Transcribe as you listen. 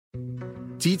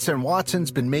Dietz and Watson's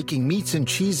been making meats and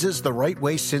cheeses the right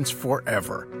way since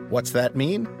forever. What's that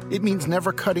mean? It means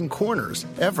never cutting corners,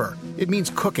 ever. It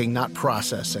means cooking, not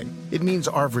processing. It means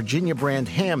our Virginia brand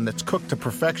ham that's cooked to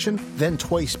perfection, then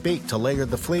twice baked to layer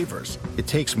the flavors. It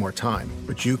takes more time,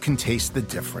 but you can taste the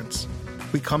difference.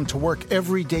 We come to work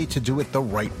every day to do it the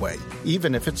right way,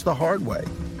 even if it's the hard way.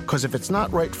 Because if it's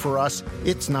not right for us,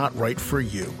 it's not right for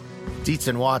you. Dietz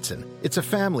and Watson, it's a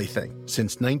family thing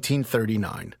since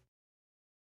 1939.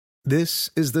 This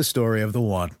is the story of the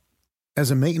one. As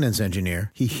a maintenance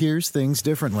engineer, he hears things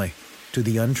differently. To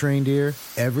the untrained ear,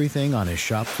 everything on his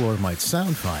shop floor might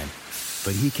sound fine,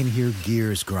 but he can hear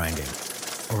gears grinding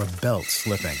or a belt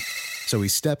slipping. So he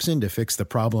steps in to fix the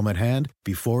problem at hand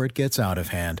before it gets out of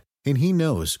hand. And he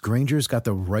knows Grainger's got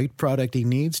the right product he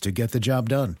needs to get the job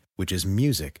done, which is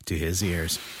music to his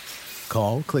ears.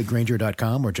 Call, click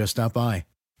Grainger.com, or just stop by.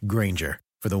 Grainger,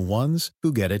 for the ones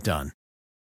who get it done.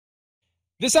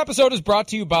 This episode is brought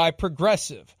to you by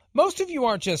Progressive. Most of you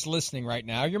aren't just listening right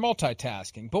now, you're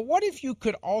multitasking. But what if you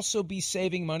could also be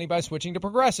saving money by switching to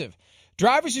Progressive?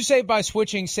 Drivers who save by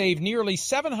switching save nearly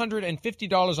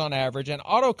 $750 on average, and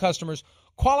auto customers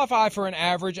qualify for an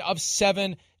average of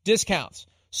 7 discounts.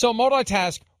 So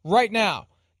multitask right now.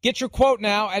 Get your quote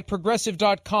now at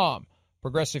Progressive.com.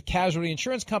 Progressive Casualty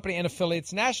Insurance Company and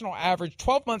affiliates, national average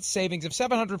 12-month savings of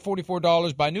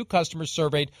 $744 by new customers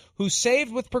surveyed who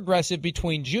saved with Progressive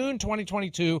between June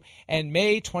 2022 and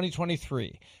May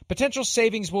 2023. Potential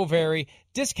savings will vary.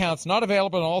 Discounts not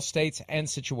available in all states and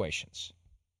situations.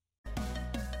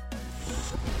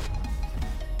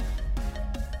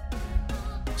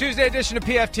 Tuesday edition of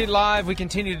PFT Live. We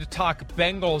continue to talk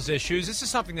Bengals issues. This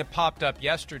is something that popped up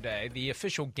yesterday. The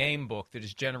official game book that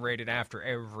is generated after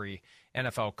every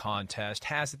NFL contest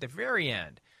has at the very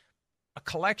end a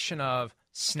collection of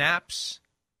snaps,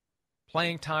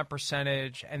 playing time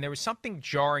percentage, and there was something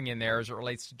jarring in there as it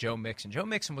relates to Joe Mixon. Joe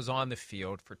Mixon was on the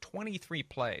field for 23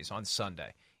 plays on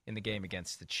Sunday in the game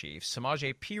against the Chiefs.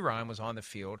 Samaje Perine was on the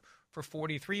field for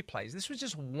 43 plays. This was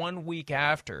just 1 week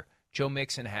after Joe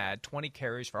Mixon had 20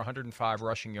 carries for 105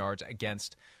 rushing yards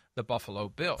against the Buffalo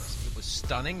Bills. It was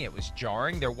stunning. It was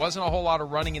jarring. There wasn't a whole lot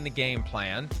of running in the game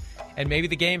plan. And maybe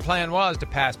the game plan was to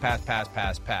pass.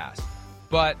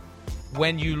 But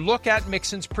when you look at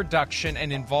Mixon's production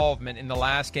and involvement in the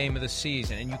last game of the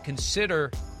season, and you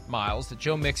consider, Miles, that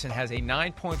Joe Mixon has a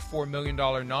 $9.4 million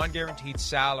non-guaranteed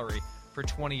salary for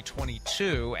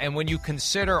 2022, and when you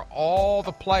consider all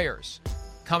the players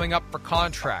coming up for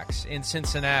contracts in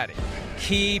Cincinnati,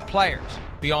 key players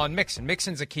beyond Mixon.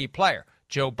 Mixon's a key player.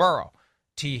 Joe Burrow,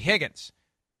 T. Higgins,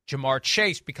 Jamar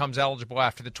Chase becomes eligible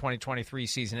after the 2023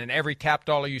 season, and every cap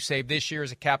dollar you save this year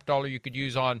is a cap dollar you could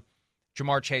use on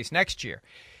Jamar Chase next year.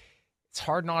 It's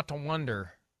hard not to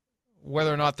wonder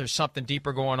whether or not there's something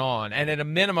deeper going on. And at a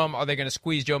minimum, are they going to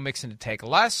squeeze Joe Mixon to take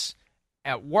less?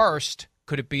 At worst,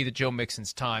 could it be that Joe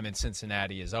Mixon's time in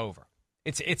Cincinnati is over?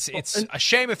 It's a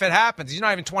shame if it happens. He's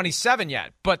not even 27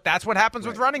 yet, but that's what happens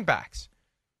with running backs.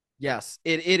 Yes,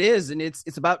 it is, and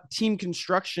it's about team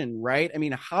construction, right? I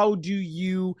mean, how do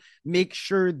you make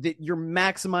sure that you're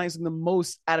maximizing the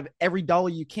most out of every dollar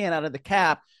you can out of the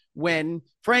cap when,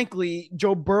 frankly,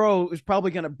 Joe Burrow is probably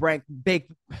going to break the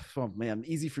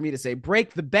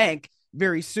bank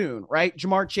very soon, right?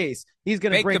 Jamar Chase, he's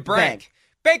going to break the bank.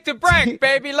 Bake the bank,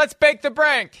 baby. Let's bake the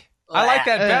bank. I like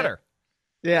that better.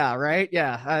 Yeah, right.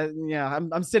 Yeah,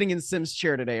 I'm sitting in Sim's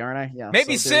chair today, aren't I? Yeah.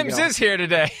 Maybe so Sims is here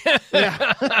today.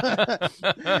 Yeah.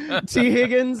 T.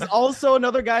 Higgins, also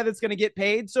another guy that's going to get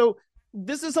paid. So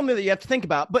this is something that you have to think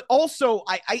about. But also,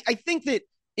 I think that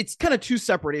it's kind of two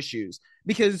separate issues,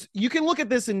 because you can look at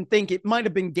this and think it might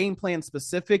have been game plan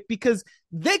specific, because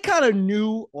they kind of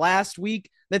knew last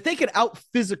week that they could out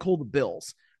physical the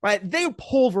Bills, right? They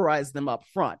pulverized them up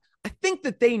front. I think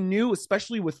that they knew,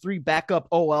 especially with 3 backup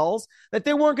OLs, that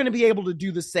they weren't going to be able to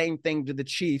do the same thing to the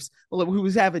Chiefs, who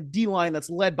have a D-line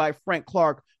that's led by Frank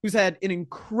Clark, who's had an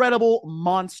incredible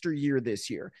monster year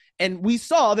this year. And we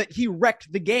saw that he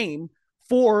wrecked the game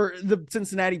for the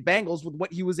Cincinnati Bengals with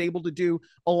what he was able to do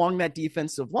along that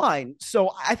defensive line.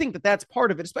 So I think that that's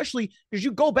part of it, especially because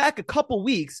you go back a couple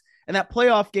weeks and that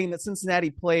playoff game that Cincinnati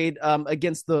played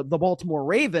against the Baltimore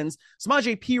Ravens,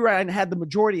 Samaje Perine had the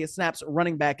majority of snaps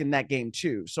running back in that game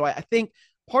too. So I think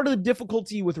part of the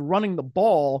difficulty with running the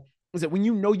ball is that when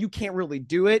you know you can't really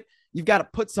do it, you've got to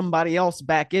put somebody else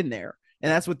back in there.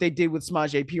 And that's what they did with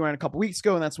Samaje Perine a couple weeks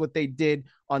ago, and that's what they did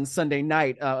on Sunday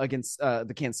night against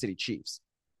the Kansas City Chiefs.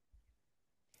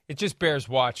 It just bears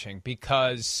watching,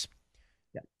 because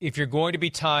if you're going to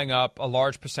be tying up a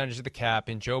large percentage of the cap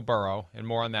in Joe Burrow, and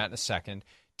more on that in a second,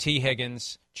 T.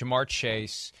 Higgins, Jamar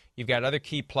Chase, you've got other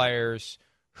key players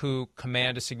who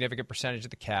command a significant percentage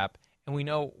of the cap, and we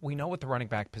know what the running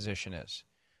back position is.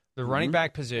 The running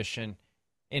back position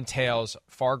entails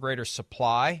far greater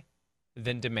supply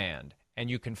than demand. And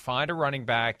you can find a running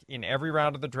back in every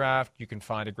round of the draft. You can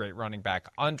find a great running back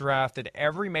undrafted.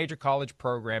 Every major college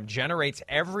program generates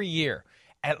every year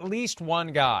at least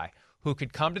one guy who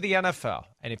could come to the NFL.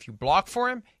 And if you block for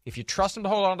him, if you trust him to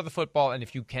hold on to the football, and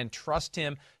if you can trust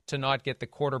him to not get the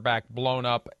quarterback blown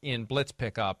up in blitz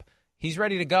pickup, he's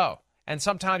ready to go. And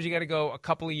sometimes you got to go a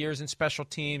couple of years in special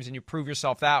teams and you prove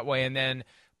yourself that way, and then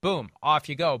boom, off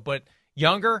you go. But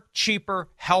younger, cheaper,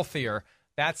 healthier,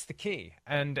 that's the key.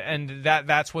 And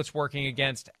that's what's working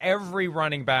against every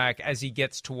running back as he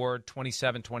gets toward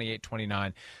 27, 28,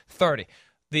 29, 30.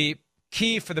 The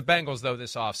key for the Bengals, though,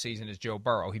 this offseason is Joe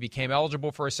Burrow. He became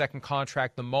eligible for a second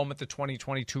contract the moment the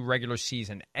 2022 regular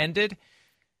season ended.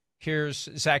 Here's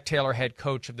Zach Taylor, head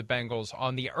coach of the Bengals,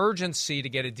 on the urgency to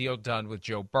get a deal done with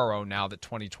Joe Burrow now that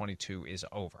 2022 is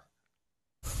over.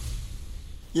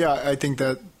 Yeah, I think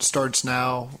that starts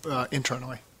now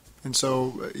internally. And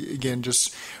so, again,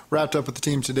 just wrapped up with the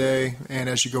team today, and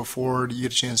as you go forward, you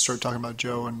get a chance to start talking about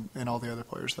Joe and all the other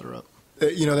players that are up.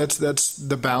 That's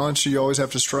the balance you always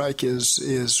have to strike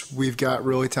is we've got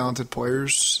really talented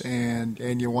players, and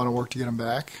you want to work to get them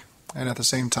back. And at the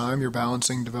same time, you're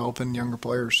balancing developing younger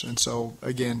players. And so,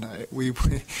 again, we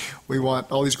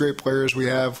want all these great players we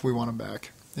have, we want them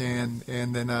back. And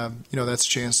then, that's a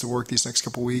chance to work these next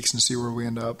couple of weeks and see where we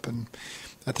end up. And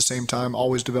at the same time,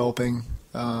 always developing,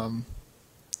 I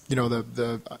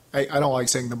don't like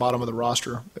saying the bottom of the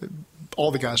roster,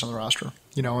 all the guys on the roster,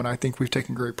 and I think we've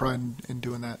taken great pride in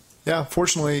doing that. Yeah,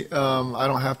 fortunately, I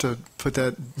don't have to put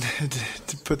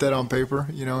that on paper,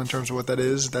 in terms of what that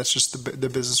is. That's just the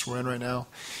business we're in right now.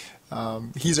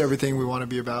 He's everything we want to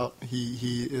be about.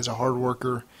 He is a hard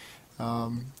worker.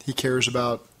 He cares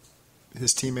about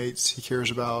his teammates. He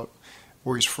cares about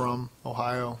where he's from,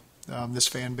 Ohio. This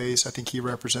fan base, I think he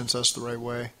represents us the right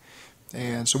way.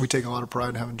 And so we take a lot of pride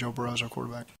in having Joe Burrow as our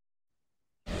quarterback.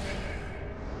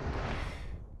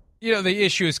 The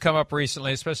issue has come up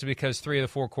recently, especially because 3 of the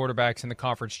 4 quarterbacks in the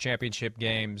conference championship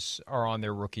games are on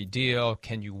their rookie deal.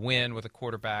 Can you win with a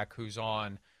quarterback who's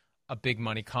on a big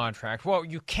money contract? Well,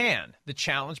 you can. The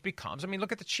challenge becomes,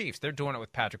 look at the Chiefs. They're doing it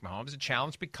with Patrick Mahomes. The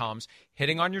challenge becomes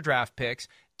hitting on your draft picks,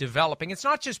 developing. It's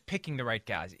not just picking the right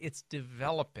guys. It's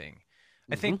developing.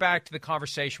 I think back to the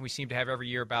conversation we seem to have every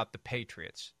year about the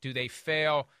Patriots. Do they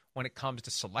fail when it comes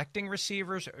to selecting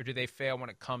receivers, or do they fail when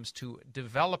it comes to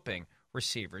developing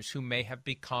receivers who may have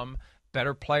become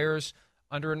better players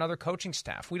under another coaching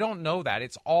staff? We don't know that.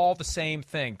 It's all the same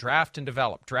thing. Draft and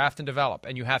develop, draft and develop.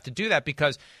 And you have to do that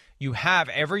because you have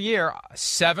every year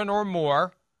 7 or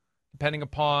more, depending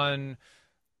upon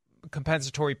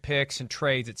compensatory picks and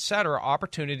trades, et cetera,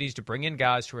 opportunities to bring in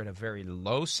guys who are at a very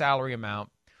low salary amount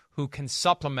who can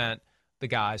supplement the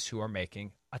guys who are making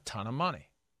a ton of money.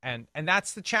 And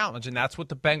that's the challenge, and that's what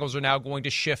the Bengals are now going to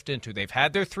shift into. They've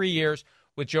had their 3 years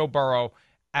with Joe Burrow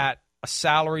at a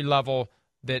salary level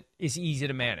that is easy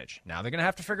to manage. Now they're going to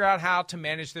have to figure out how to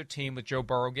manage their team with Joe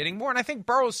Burrow getting more, and I think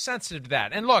Burrow's sensitive to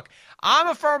that. And look, I'm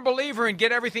a firm believer in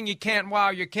get everything you can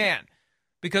while you can,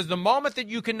 because the moment that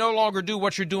you can no longer do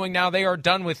what you're doing now, they are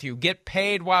done with you. Get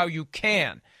paid while you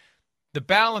can. The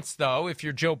balance, though, if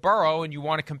you're Joe Burrow and you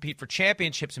want to compete for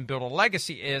championships and build a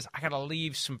legacy, is I got to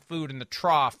leave some food in the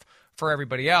trough for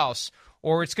everybody else,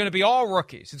 or it's going to be all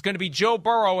rookies. It's going to be Joe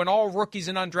Burrow and all rookies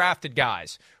and undrafted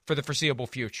guys for the foreseeable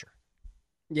future.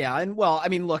 Yeah, and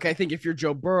look, I think if you're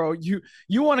Joe Burrow, you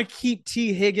want to keep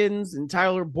T. Higgins and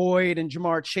Tyler Boyd and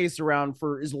Jamar Chase around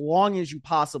for as long as you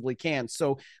possibly can.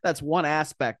 So that's one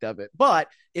aspect of it. But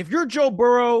if you're Joe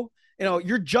Burrow,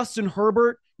 you're Justin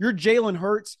Herbert, you're Jalen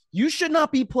Hurts, you should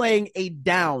not be playing a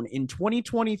down in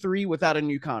 2023 without a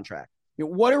new contract.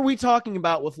 What are we talking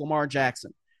about with Lamar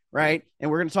Jackson, right?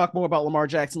 And we're going to talk more about Lamar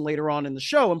Jackson later on in the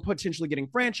show and potentially getting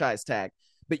franchise tagged.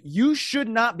 But you should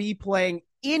not be playing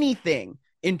anything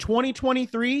in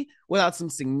 2023 without some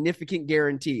significant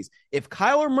guarantees. If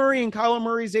Kyler Murray and Kyler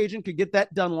Murray's agent could get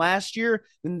that done last year,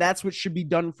 then that's what should be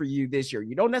done for you this year.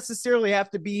 You don't necessarily have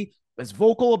to be as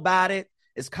vocal about it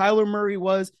as Kyler Murray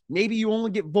was. Maybe you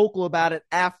only get vocal about it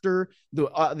after the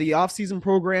offseason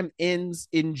program ends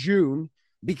in June,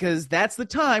 because that's the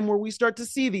time where we start to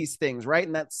see these things, right?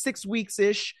 And that's 6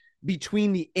 weeks-ish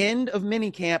between the end of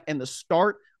minicamp and the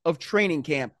start of training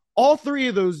camp. All 3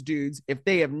 of those dudes, if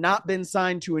they have not been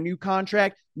signed to a new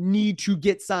contract, need to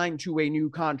get signed to a new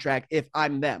contract if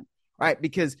I'm them, right?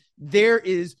 Because there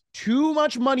is too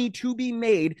much money to be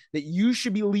made that you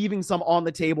should be leaving some on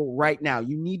the table right now.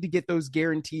 You need to get those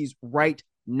guarantees right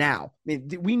now.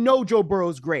 We know Joe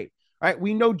Burrow's great, right?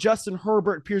 We know Justin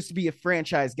Herbert appears to be a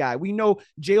franchise guy. We know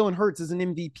Jalen Hurts is an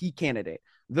MVP candidate.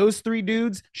 Those three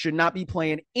dudes should not be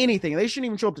playing anything. They shouldn't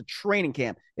even show up to training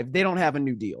camp if they don't have a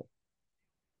new deal.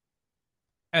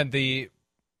 And the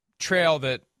trail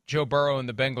that Joe Burrow and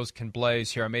the Bengals can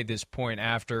blaze here, I made this point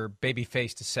after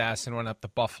baby-faced assassin went up to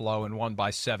Buffalo and won by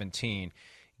 17.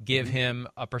 Give him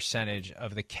a percentage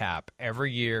of the cap.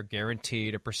 Every year,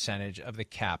 guaranteed a percentage of the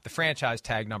cap. The franchise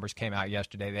tag numbers came out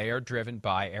yesterday. They are driven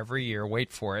by, every year,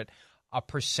 wait for it, a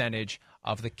percentage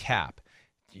of the cap.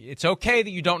 It's okay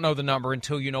that you don't know the number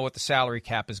until you know what the salary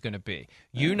cap is going to be.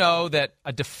 You know that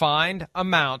a defined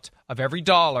amount of every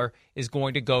dollar is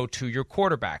going to go to your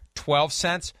quarterback. 12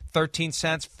 cents, 13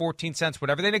 cents, 14 cents,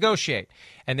 whatever they negotiate.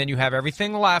 And then you have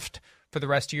everything left for the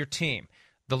rest of your team.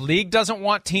 The league doesn't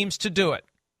want teams to do it.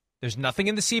 There's nothing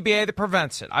in the CBA that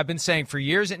prevents it. I've been saying for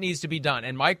years it needs to be done.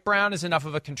 And Mike Brown is enough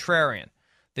of a contrarian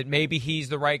that maybe he's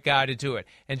the right guy to do it.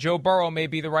 And Joe Burrow may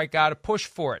be the right guy to push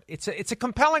for it. It's a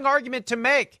compelling argument to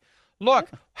make. Look,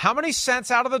 how many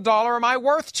cents out of the dollar am I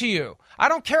worth to you? I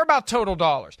don't care about total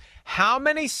dollars. How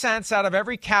many cents out of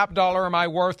every cap dollar am I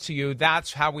worth to you?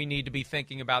 That's how we need to be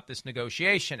thinking about this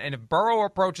negotiation. And if Burrow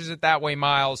approaches it that way,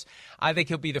 Miles, I think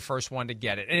he'll be the first one to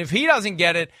get it. And if he doesn't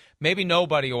get it, maybe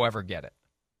nobody will ever get it.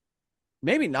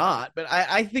 Maybe not, but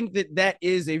I think that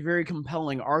is a very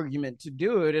compelling argument to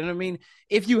do it. And I mean,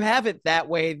 if you have it that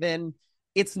way, then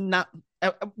it's not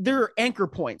there are anchor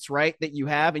points, right, that you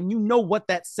have, and you know what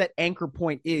that set anchor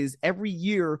point is every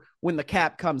year when the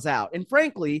cap comes out. And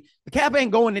frankly, the cap ain't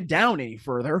going down any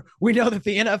further. We know that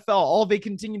the NFL, all they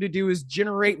continue to do is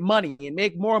generate money and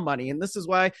make more money. And this is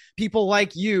why people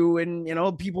like you and,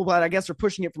 people that I guess are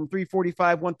pushing it from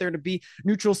 345 want there to be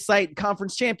neutral site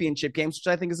conference championship games,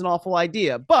 which I think is an awful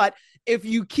idea. But if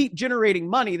you keep generating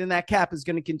money, then that cap is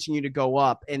going to continue to go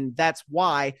up. And that's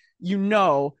why,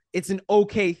 it's an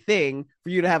okay thing for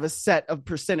you to have a set of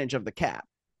percentage of the cap.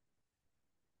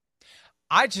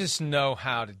 I just know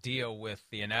how to deal with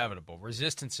the inevitable.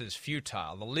 Resistance is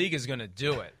futile. The league is going to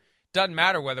do it. Doesn't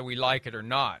matter whether we like it or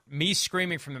not. Me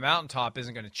screaming from the mountaintop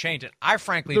isn't going to change it. I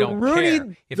frankly don't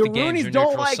care if the game's a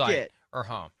neutral site or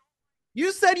home.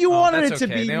 You said you wanted it to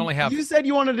be. You said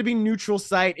you wanted it to be neutral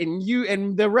site,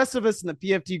 and the rest of us in the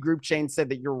PFT group chain said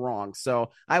that you're wrong.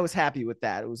 So I was happy with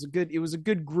that. It was a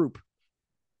good group.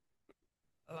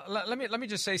 Let me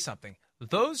just say something.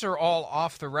 Those are all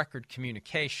off the record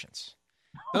communications.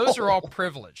 Those are all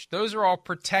privileged. Those are all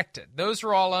protected. Those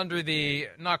are all under the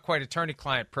not quite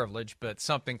attorney-client privilege, but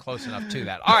something close enough to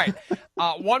that. All right,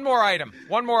 one more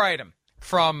item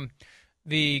from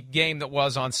the game that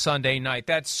was on Sunday night.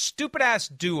 That stupid-ass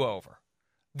do-over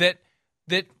that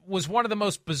was one of the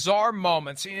most bizarre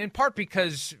moments, in part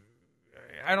because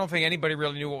I don't think anybody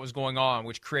really knew what was going on,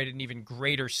 which created an even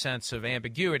greater sense of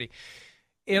ambiguity.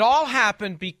 It all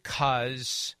happened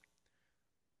because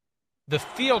the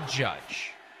field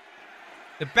judge,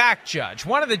 the back judge,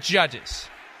 one of the judges,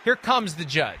 here comes the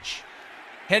judge.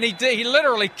 And he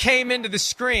literally came into the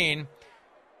screen.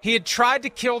 He had tried to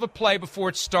kill the play before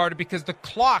it started because the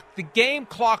game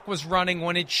clock was running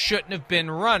when it shouldn't have been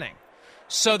running.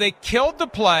 So they killed the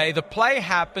play. The play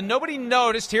happened. Nobody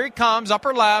noticed. Here he comes,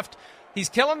 upper left. He's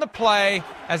killing the play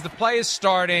as the play is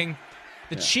starting.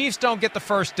 The Chiefs don't get the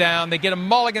first down. They get a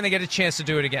mulligan. They get a chance to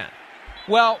do it again.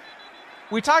 Well,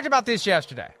 we talked about this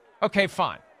yesterday. Okay,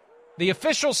 fine. The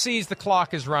official sees the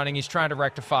clock is running. He's trying to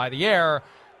rectify the error.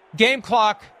 Game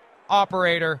clock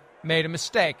operator made a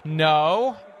mistake.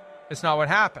 No, that's not what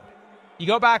happened. You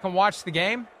go back and watch the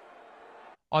game.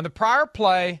 On the prior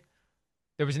play,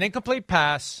 there was an incomplete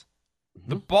pass.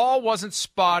 The ball wasn't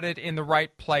spotted in the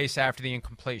right place after the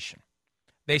incompletion.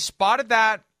 They spotted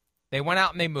that. They went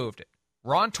out and they moved it.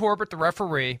 Ron Torbert, the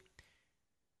referee,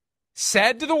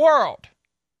 said to the world,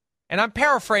 and I'm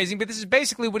paraphrasing, but this is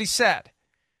basically what he said.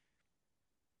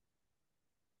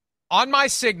 On my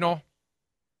signal,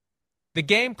 the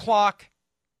game clock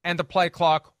and the play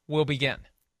clock will begin.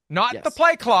 Not the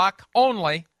play clock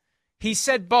only. He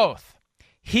said both.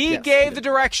 He gave the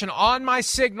direction, on my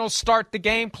signal, start the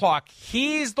game clock.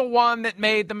 He's the one that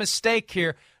made the mistake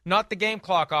here, not the game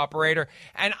clock operator.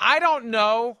 And I don't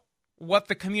know what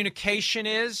the communication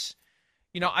is.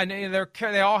 I know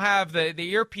they all have the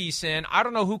earpiece in. I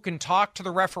don't know who can talk to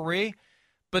the referee,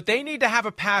 but they need to have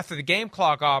a path to the game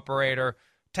clock operator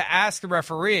to ask the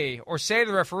referee or say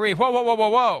to the referee,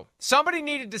 whoa. Somebody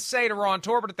needed to say to Ron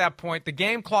Torbert at that point, the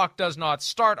game clock does not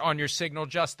start on your signal,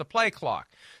 just the play clock.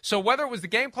 So whether it was the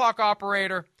game clock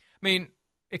operator,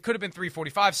 it could have been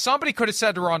 3:45. Somebody could have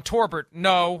said to Ron Torbert,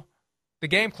 no, the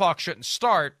game clock shouldn't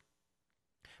start.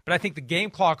 But I think the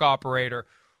game clock operator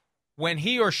when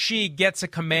he or she gets a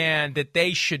command that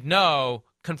they should know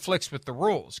conflicts with the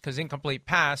rules, because incomplete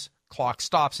pass, clock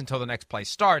stops until the next play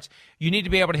starts. You need to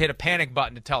be able to hit a panic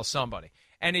button to tell somebody.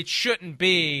 And it shouldn't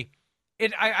be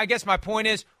 – I guess my point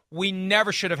is we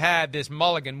never should have had this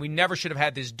mulligan. We never should have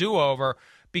had this do-over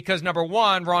because, number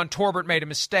one, Ron Torbert made a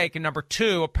mistake, and number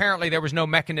two, apparently there was no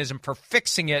mechanism for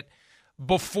fixing it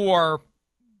before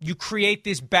you create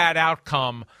this bad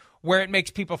outcome where it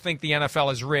makes people think the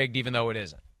NFL is rigged even though it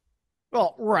isn't.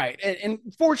 Well, right. And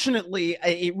fortunately,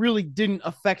 it really didn't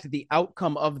affect the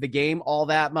outcome of the game all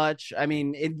that much. I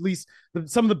mean, at least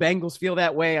some of the Bengals feel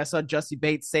that way. I saw Jesse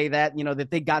Bates say that, that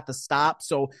they got the stop.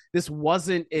 So this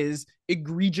wasn't as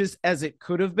egregious as it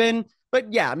could have been.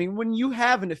 But yeah, I mean, when you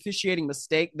have an officiating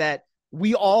mistake that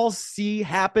we all see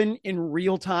happen in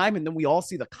real time, and then we all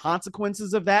see the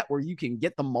consequences of that where you can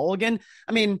get the mulligan.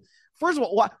 I mean, first of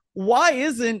all, why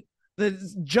isn't the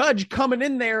judge coming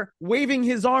in there waving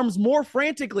his arms more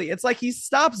frantically? It's like he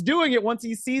stops doing it once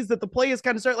he sees that the play is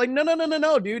kind of starting. Like,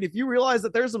 no, dude. If you realize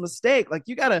that there's a mistake, like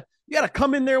you gotta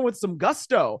come in there with some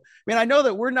gusto. I mean, I know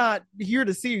that we're not here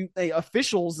to see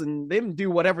officials and them do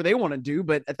whatever they want to do,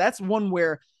 but that's one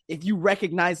where if you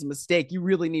recognize a mistake, you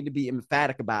really need to be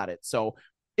emphatic about it. So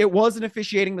it was an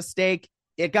officiating mistake.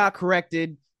 It got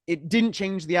corrected. It didn't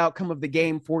change the outcome of the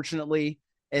game, fortunately.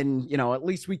 And, at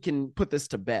least we can put this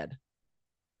to bed.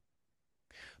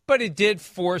 But it did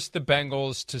force the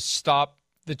Bengals to stop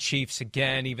the Chiefs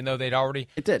again, even though they'd already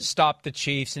stopped the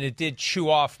Chiefs, and it did chew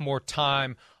off more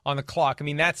time on the clock. I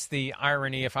mean, that's the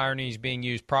irony, if irony is being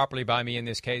used properly by me in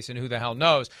this case, and who the hell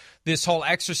knows. This whole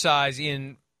exercise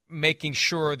in making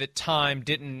sure that time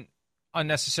didn't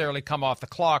unnecessarily come off the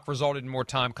clock resulted in more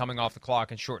time coming off the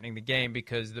clock and shortening the game,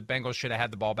 because the Bengals should have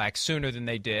had the ball back sooner than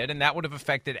they did, and that would have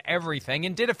affected everything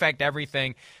and did affect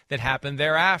everything that happened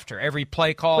thereafter. Every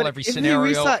play call, every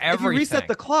scenario, everything. If you reset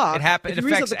the clock, it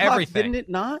affects everything. Didn't it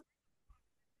not?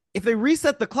 If they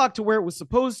reset the clock to where it was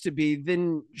supposed to be,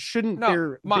 then shouldn't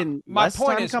there been less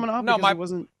time coming off? It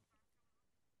wasn't.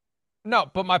 No,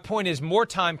 but my point is more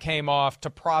time came off to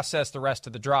process the rest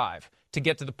of the drive to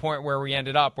get to the point where we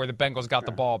ended up where the Bengals got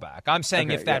the ball back. I'm saying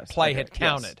if that play had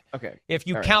counted. Yes. Okay. If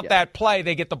you count that play,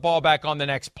 they get the ball back on the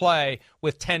next play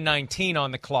with 10:19 on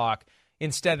the clock.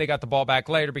 Instead, they got the ball back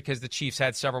later because the Chiefs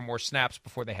had several more snaps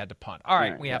before they had to punt. All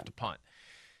right, we have to punt.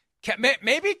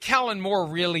 Maybe Kellen Moore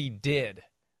really did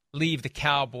leave the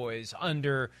Cowboys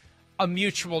under a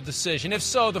mutual decision. If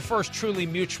so, the first truly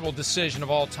mutual decision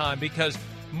of all time, because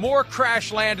Moore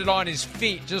crash landed on his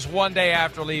feet just one day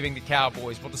after leaving the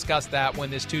Cowboys. We'll discuss that when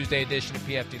this Tuesday edition of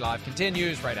PFT Live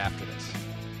continues right after this.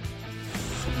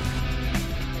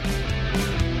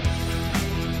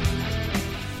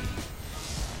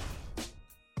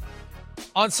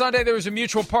 On Sunday, there was a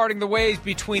mutual parting the ways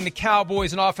between the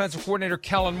Cowboys and offensive coordinator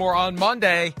Kellen Moore. On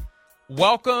Monday,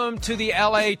 welcome to the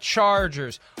LA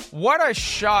Chargers. What a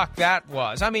shock that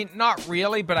was. I mean, not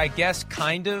really, but I guess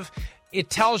kind of. It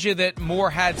tells you that Moore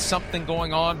had something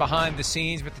going on behind the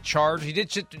scenes with the Chargers. He did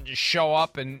just show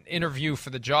up and interview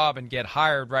for the job and get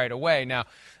hired right away. Now,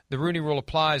 the Rooney Rule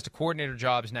applies to coordinator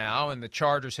jobs now, and the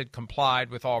Chargers had complied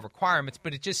with all requirements,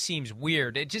 but it just seems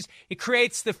weird. It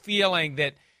creates the feeling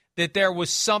that there was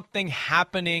something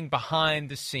happening behind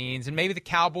the scenes, and maybe the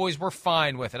Cowboys were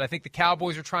fine with it. I think the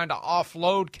Cowboys are trying to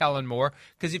offload Kellen Moore,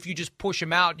 because if you just push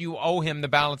him out, you owe him the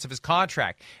balance of his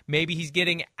contract. Maybe he's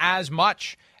getting as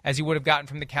much as he would have gotten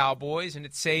from the Cowboys, and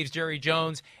it saves Jerry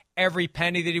Jones every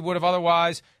penny that he would have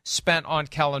otherwise spent on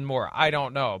Kellen Moore. I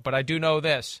don't know, but I do know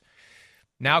this.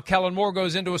 Now Kellen Moore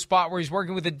goes into a spot where he's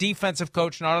working with a defensive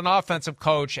coach, not an offensive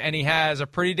coach, and he has a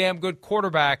pretty damn good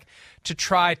quarterback to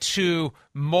try to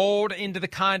mold into the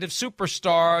kind of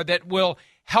superstar that will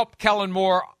help Kellen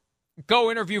Moore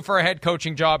go interview for a head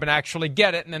coaching job and actually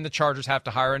get it, and then the Chargers have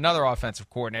to hire another offensive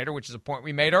coordinator, which is a point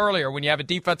we made earlier. When you have a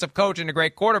defensive coach and a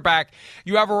great quarterback,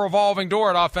 you have a revolving door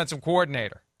at offensive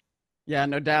coordinator. Yeah,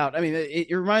 no doubt. I mean,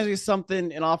 it reminds me of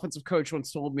something an offensive coach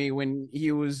once told me when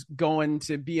he was going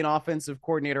to be an offensive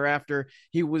coordinator after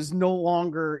he was no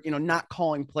longer, not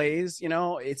calling plays.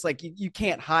 It's like you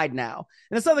can't hide now.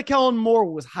 And it's not that Kellen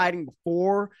Moore was hiding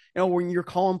before, when you're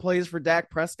calling plays for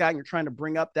Dak Prescott and you're trying to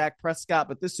bring up Dak Prescott.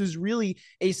 But this is really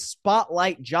a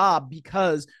spotlight job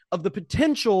because of the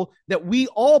potential that we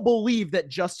all believe that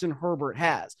Justin Herbert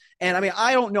has. And I mean,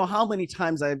 I don't know how many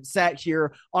times I've sat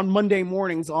here on Monday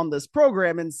mornings on this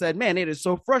program and said, man, it is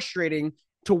so frustrating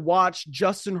to watch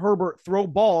Justin Herbert throw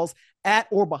balls at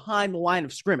or behind the line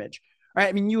of scrimmage. Right?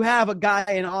 I mean, you have a guy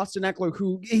in Austin Eckler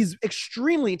who is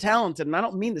extremely talented, and I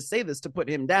don't mean to say this to put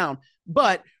him down,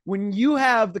 but when you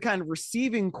have the kind of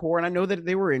receiving core, and I know that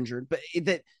they were injured, but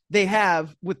that they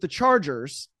have with the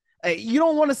Chargers, You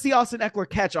don't want to see Austin Eckler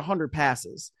catch 100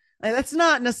 passes. That's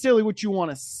not necessarily what you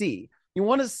want to see. You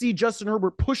want to see Justin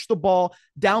Herbert push the ball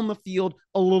down the field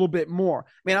a little bit more.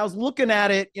 I mean, I was looking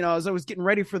at it, as I was getting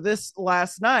ready for this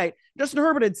last night. Justin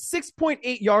Herbert had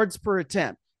 6.8 yards per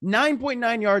attempt,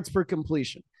 9.9 yards per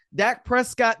completion. Dak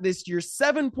Prescott this year,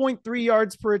 7.3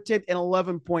 yards per attempt and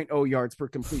 11.0 yards per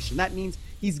completion. That means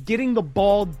he's getting the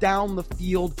ball down the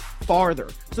field farther.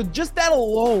 So just that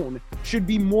alone should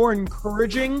be more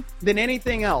encouraging than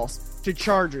anything else to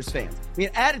Chargers fans. I mean,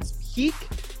 at its peak,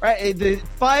 right, the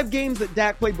 5 games that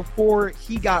Dak played before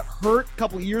he got hurt a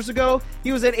couple of years ago,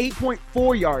 he was at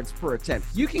 8.4 yards per attempt.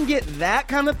 You can get that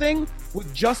kind of thing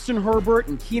with Justin Herbert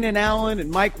and Keenan Allen and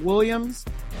Mike Williams,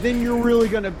 then you're really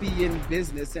going to be in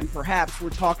business. And perhaps we're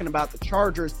talking about the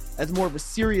Chargers as more of a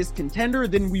serious contender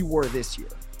than we were this year.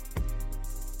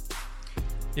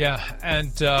 Yeah,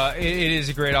 and it is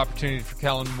a great opportunity for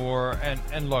Kellen Moore.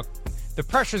 And look, the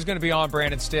pressure is going to be on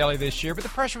Brandon Staley this year, but the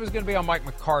pressure was going to be on Mike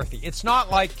McCarthy. It's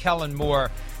not like Kellen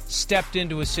Moore stepped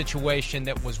into a situation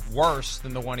that was worse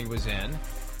than the one he was in.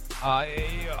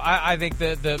 I think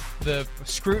the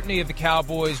scrutiny of the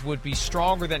Cowboys would be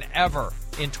stronger than ever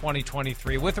in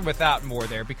 2023, with or without Moore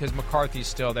there, because McCarthy's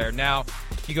still there. Now,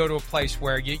 you go to a place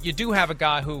where you do have a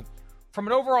guy who, from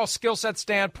an overall skill set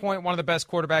standpoint, one of the best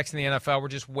quarterbacks in the NFL. We're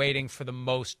just waiting for the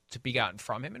most to be gotten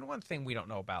from him. And one thing we don't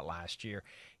know about last year,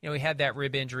 he had that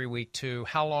rib injury week 2.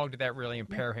 How long did that really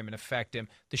impair him and affect him?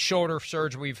 The shoulder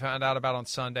surgery we found out about on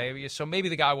Sunday. So maybe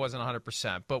the guy wasn't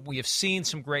 100%. But we have seen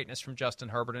some greatness from Justin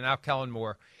Herbert. And now Kellen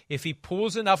Moore, if he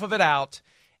pulls enough of it out,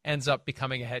 ends up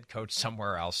becoming a head coach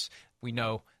somewhere else. We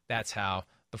know that's how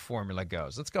the formula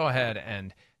goes. Let's go ahead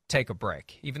and take a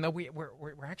break, even though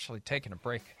we're actually taking a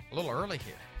break a little early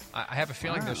here. I have a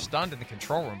feeling they're stunned in the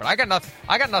control room, but I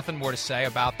got nothing more to say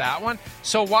about that one.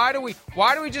 So why do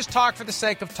we just talk for the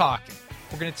sake of talking?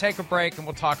 We're going to take a break and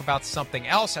we'll talk about something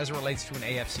else as it relates to an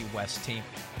AFC West team.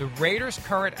 The Raiders'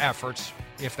 current efforts,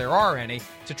 if there are any,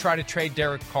 to try to trade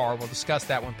Derek Carr. We'll discuss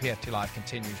that when PFT Live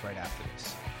continues right after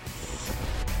this.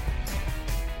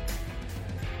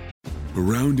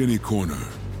 Around any corner,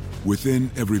 within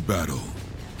every battle,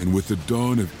 and with the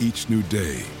dawn of each new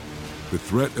day, the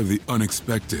threat of the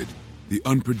unexpected, the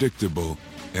unpredictable,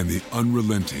 and the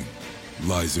unrelenting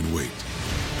lies in wait.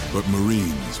 But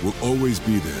Marines will always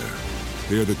be there.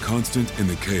 They are the constant in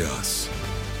the chaos.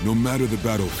 No matter the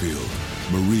battlefield,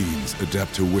 Marines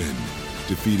adapt to win,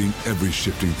 defeating every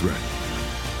shifting threat,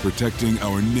 protecting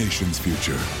our nation's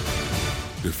future.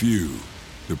 The few,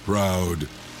 the proud,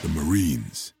 the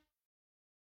Marines.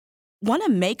 Want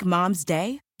to make Mom's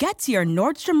Day? Get to your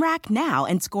Nordstrom Rack now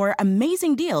and score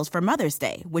amazing deals for Mother's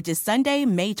Day, which is Sunday,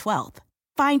 May 12th.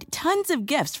 Find tons of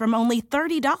gifts from only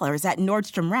 $30 at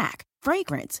Nordstrom Rack.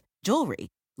 Fragrance, jewelry,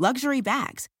 luxury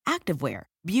bags, activewear,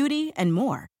 beauty, and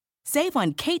more. Save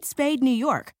on Kate Spade New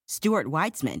York, Stuart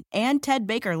Weitzman, and Ted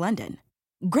Baker London.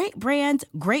 Great brands,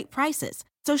 great prices.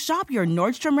 So shop your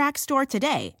Nordstrom Rack store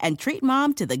today and treat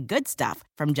Mom to the good stuff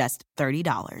from just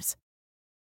 $30.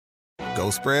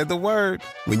 Go spread the word.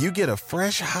 When you get a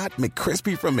fresh, hot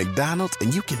McCrispy from McDonald's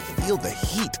and you can feel the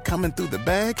heat coming through the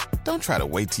bag, don't try to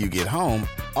wait till you get home.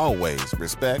 Always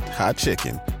respect hot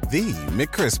chicken. The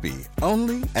McCrispy,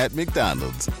 only at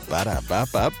McDonald's.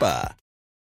 Ba-da-ba-ba-ba.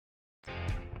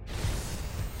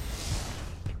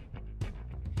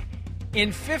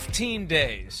 In 15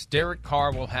 days, Derek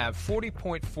Carr will have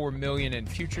 $40.4 million in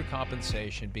future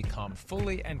compensation become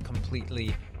fully and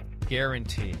completely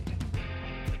guaranteed.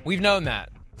 We've known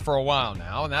that for a while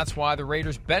now, and that's why the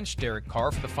Raiders benched Derek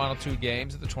Carr for the final 2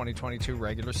 games of the 2022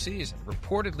 regular season.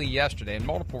 Reportedly yesterday, and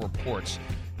multiple reports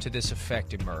to this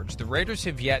effect emerged, the Raiders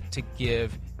have yet to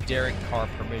give Derek Carr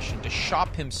permission to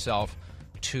shop himself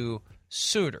to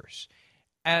suitors.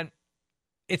 And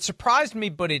it surprised me,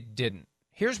 but it didn't.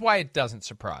 Here's why it doesn't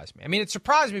surprise me. I mean, it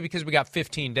surprised me because we got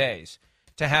 15 days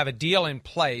to have a deal in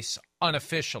place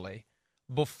unofficially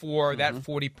before that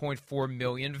 $40.4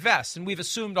 million vests. And we've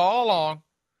assumed all along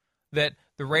that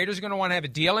the Raiders are going to want to have a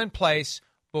deal in place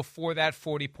before that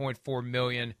 $40.4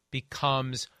 million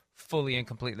becomes fully and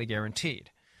completely guaranteed.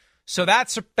 So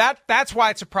that's why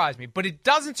it surprised me. But it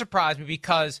doesn't surprise me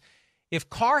because if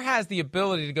Carr has the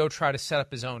ability to go try to set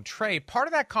up his own trade, part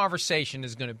of that conversation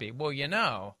is going to be,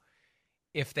 well,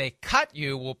 if they cut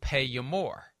you, we'll pay you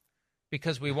more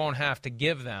because we won't have to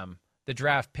give them the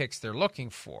draft picks they're looking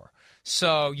for.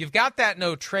 So you've got that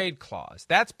no trade clause.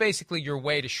 That's basically your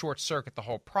way to short circuit the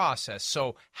whole process.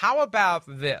 So how about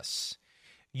this?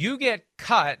 You get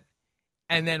cut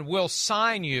and then we'll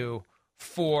sign you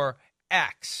for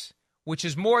X, which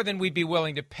is more than we'd be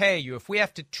willing to pay you. If we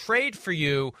have to trade for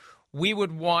you, we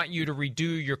would want you to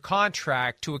redo your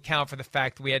contract to account for the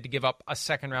fact that we had to give up a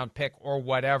second-round pick or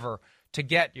whatever to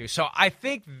get you. So I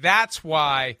think that's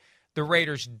why the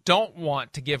Raiders don't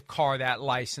want to give Carr that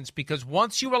license, because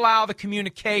once you allow the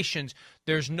communications,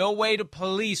 there's no way to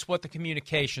police what the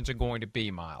communications are going to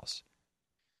be, Miles.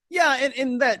 Yeah,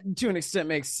 and that to an extent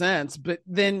makes sense. But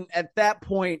then at that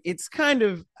point, it's kind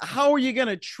of, how are you going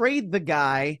to trade the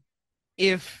guy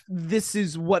if this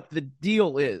is what the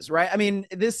deal is, right? I mean,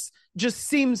 this just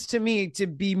seems to me to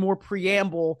be more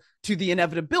preamble to the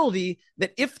inevitability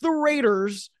that if the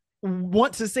Raiders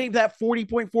want to save that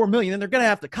 $40.4 million, then they're going to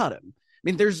have to cut him.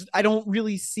 I mean, I don't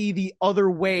really see the other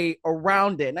way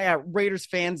around it. And I got Raiders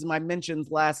fans in my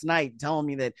mentions last night telling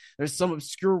me that there's some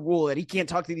obscure rule that he can't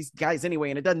talk to these guys anyway,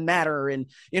 and it doesn't matter. And,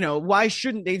 why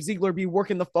shouldn't Dave Ziegler be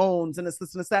working the phones and this and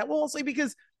this, that? Well, mostly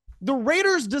because the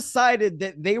Raiders decided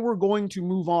that they were going to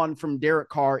move on from Derek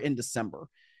Carr in December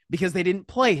because they didn't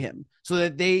play him, so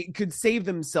that they could save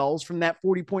themselves from that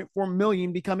 $40.4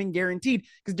 million becoming guaranteed,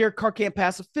 because Derek Carr can't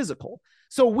pass a physical.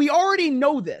 So we already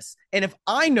know this. And if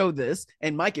I know this,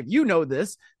 and Mike, if you know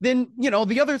this, then,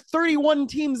 the other 31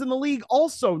 teams in the league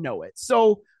also know it.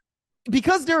 So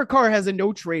because Derek Carr has a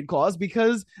no trade clause,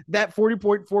 because that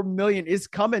 $40.4 million is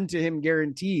coming to him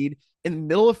guaranteed in the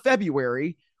middle of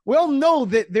February, we'll know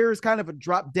that there's kind of a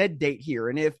drop dead date here.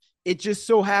 And if it just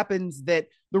so happens that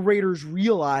the Raiders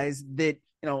realize that,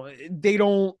 they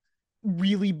don't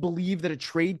really believe that a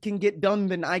trade can get done,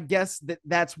 then I guess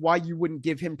that's why you wouldn't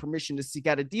give him permission to seek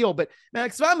out a deal. But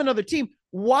Max, if I'm another team,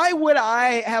 why would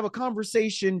I have a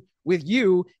conversation with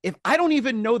you if I don't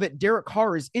even know that Derek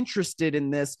Carr is interested in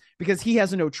this because he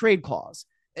has a no trade clause?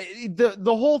 The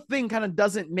whole thing kind of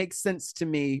doesn't make sense to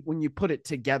me when you put it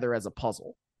together as a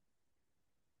puzzle.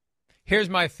 Here's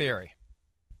my theory.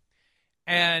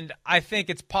 And I think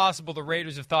it's possible the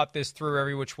Raiders have thought this through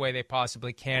every which way they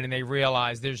possibly can, and they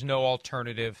realize there's no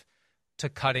alternative to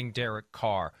cutting Derek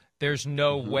Carr. There's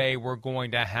no way we're going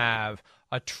to have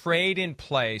a trade in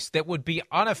place that would be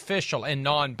unofficial and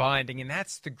non-binding, and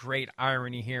that's the great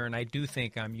irony here, and I do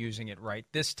think I'm using it right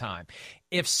this time.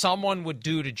 If someone would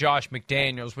do to Josh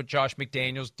McDaniels what Josh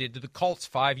McDaniels did to the Colts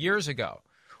 5 years ago,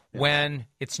 when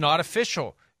it's not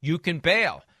official, you can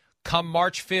bail. Come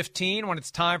March 15, when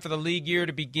it's time for the league year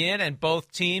to begin and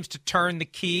both teams to turn the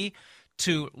key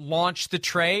to launch the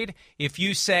trade, if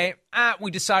you say, we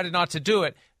decided not to do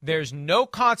it, there's no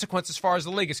consequence as far as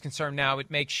the league is concerned. Now, it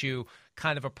makes you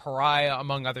kind of a pariah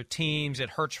among other teams.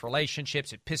 It hurts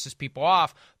relationships. It pisses people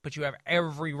off. But you have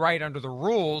every right under the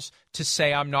rules to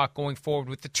say, I'm not going forward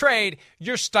with the trade.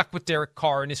 You're stuck with Derek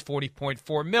Carr and his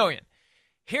 $40.4 million.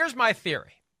 Here's my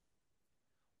theory.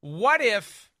 What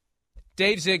if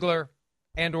Dave Ziegler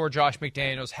and or Josh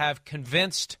McDaniels have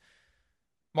convinced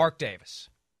Mark Davis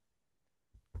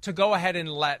to go ahead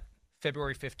and let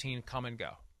February 15 come and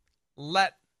go?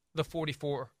 Let the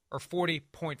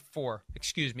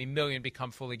 $40.4 million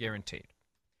become fully guaranteed.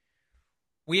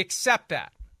 We accept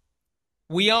that.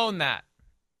 We own that.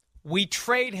 We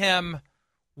trade him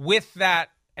with that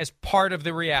as part of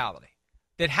the reality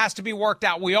that has to be worked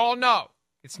out. We all know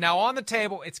it's now on the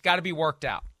table. It's got to be worked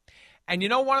out. And you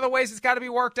know one of the ways it's got to be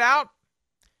worked out?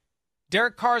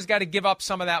 Derek Carr's got to give up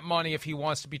some of that money if he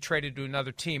wants to be traded to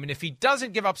another team. And if he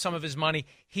doesn't give up some of his money,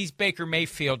 he's Baker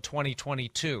Mayfield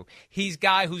 2022. He's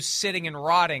guy who's sitting and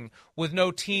rotting with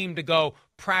no team to go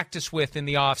practice with in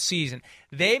the offseason.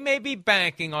 They may be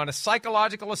banking on a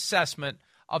psychological assessment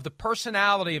of the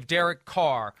personality of Derek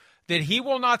Carr that he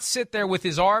will not sit there with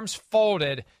his arms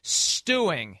folded,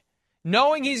 stewing,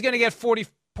 knowing he's going to get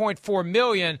 $40.4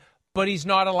 million, but he's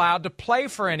not allowed to play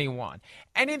for anyone.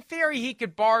 And in theory, he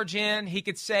could barge in. He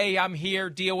could say, I'm here,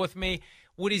 deal with me.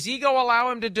 Would his ego allow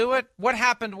him to do it? What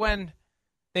happened when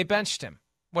they benched him?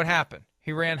 What happened?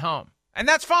 He ran home. And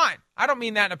that's fine. I don't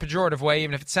mean that in a pejorative way,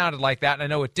 even if it sounded like that, and I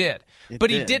know it did. He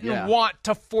didn't want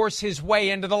to force his way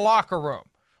into the locker room.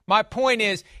 My point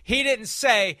is, he didn't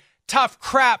say, tough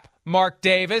crap, Mark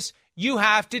Davis. You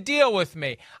have to deal with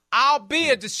me. I'll be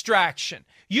a distraction.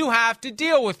 You have to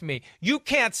deal with me. You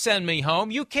can't send me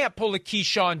home. You can't pull a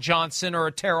Keyshawn Johnson or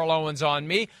a Terrell Owens on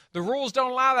me. The rules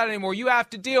don't allow that anymore. You have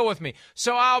to deal with me.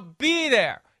 So I'll be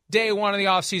there day one of the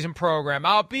offseason program.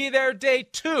 I'll be there day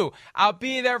two. I'll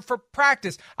be there for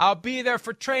practice. I'll be there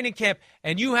for training camp.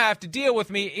 And you have to deal with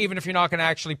me even if you're not going to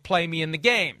actually play me in the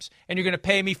games. And you're going to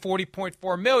pay me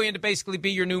 $40.4 million to basically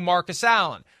be your new Marcus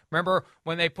Allen. Remember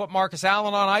when they put Marcus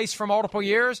Allen on ice for multiple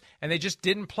years and they just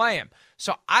didn't play him?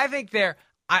 So I think there's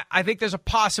a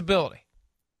possibility,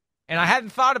 and I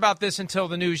hadn't thought about this until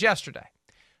the news yesterday,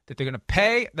 that they're going to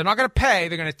pay. They're not going to pay.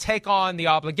 They're going to take on the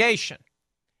obligation,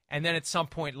 and then at some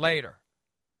point later,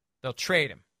 they'll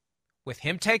trade him with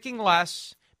him taking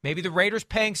less, maybe the Raiders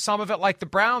paying some of it like the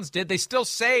Browns did, they still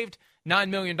saved $9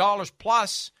 million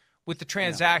plus with the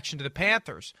transaction to the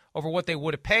Panthers over what they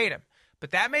would have paid him.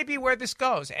 But that may be where this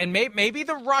goes. And maybe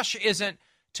the rush isn't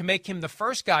to make him the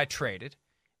first guy traded.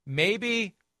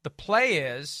 Maybe the play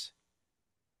is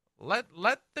let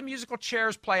the musical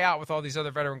chairs play out with all these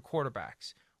other veteran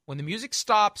quarterbacks. When the music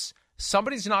stops,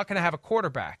 somebody's not going to have a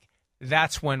quarterback.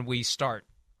 That's when we start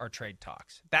our trade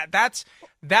talks. That's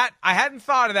I hadn't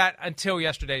thought of that until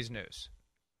yesterday's news.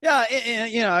 Yeah,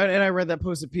 and I read that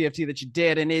post at PFT that you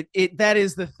did, and it that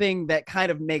is the thing that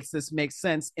kind of makes this make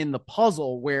sense in the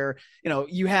puzzle, where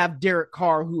you have Derek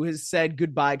Carr, who has said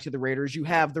goodbye to the Raiders. You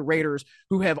have the Raiders,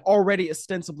 who have already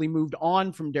ostensibly moved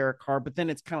on from Derek Carr, but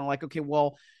then it's kind of like, okay,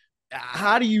 well,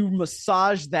 how do you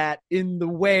massage that in the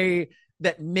way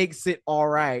that makes it all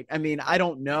right? I mean, I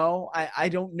don't know. I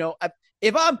don't know.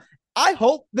 I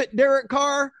hope that Derek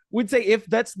Carr would say, if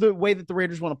that's the way that the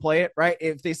Raiders want to play it, right?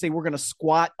 If they say we're going to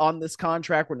squat on this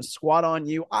contract, we're going to squat on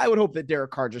you, I would hope that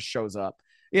Derek Carr just shows up,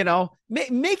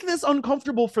 make this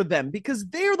uncomfortable for them, because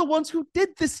they're the ones who did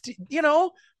this. You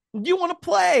want to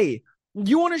play.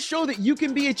 You want to show that you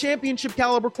can be a championship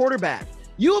caliber quarterback.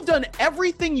 You have done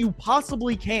everything you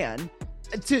possibly can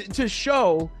to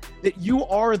show that you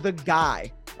are the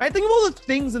guy. I think of all the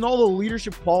things and all the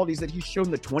leadership qualities that he's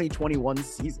shown the 2021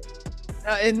 season.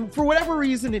 And for whatever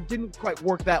reason, it didn't quite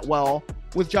work that well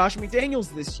with Josh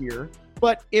McDaniels this year.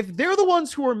 But if they're the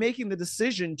ones who are making the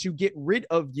decision to get rid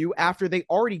of you after they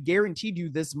already guaranteed you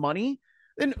this money,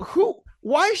 then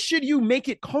why should you make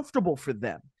it comfortable for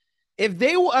them? If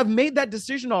they have made that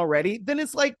decision already, then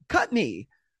it's like, cut me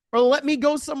or let me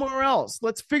go somewhere else.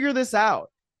 Let's figure this out.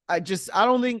 I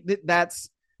don't think that's,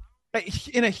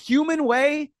 in a human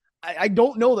way, I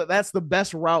don't know that that's the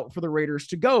best route for the Raiders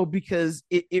to go, because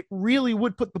it really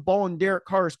would put the ball in Derek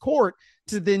Carr's court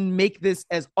to then make this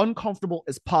as uncomfortable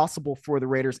as possible for the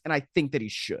Raiders. And I think that he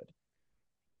should.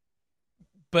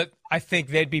 But I think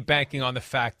they'd be banking on the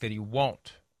fact that he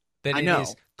won't. That it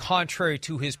is contrary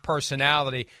to his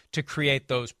personality to create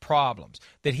those problems.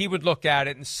 That he would look at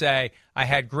it and say, I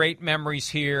had great memories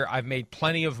here. I've made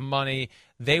plenty of money.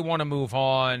 They want to move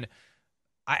on.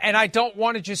 And I don't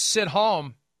want to just sit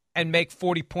home and make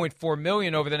 $40.4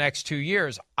 million over the next 2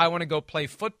 years. I want to go play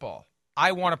football.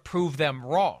 I want to prove them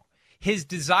wrong. His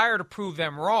desire to prove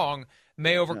them wrong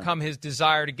may overcome his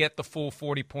desire to get the full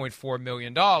 $40.4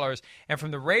 million. And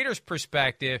from the Raiders'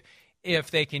 perspective, if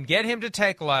they can get him to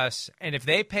take less, and if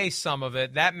they pay some of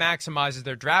it, that maximizes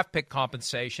their draft pick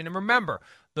compensation. And remember,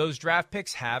 those draft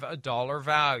picks have a dollar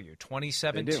value.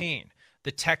 2017.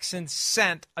 The Texans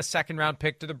sent a second-round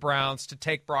pick to the Browns to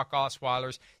take Brock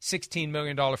Osweiler's $16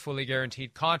 million fully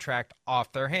guaranteed contract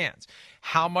off their hands.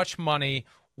 How much money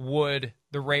would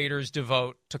the Raiders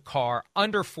devote to Carr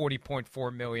under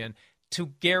 $40.4 million to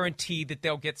guarantee that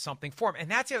they'll get something for him? And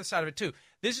that's the other side of it, too.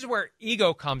 This is where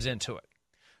ego comes into it.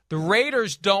 The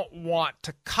Raiders don't want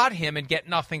to cut him and get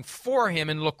nothing for him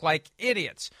and look like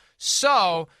idiots.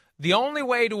 So the only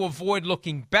way to avoid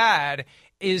looking bad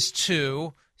is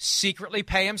to secretly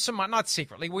pay him some money. Not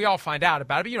secretly, we all find out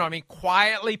about it, but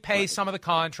quietly pay some of the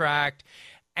contract,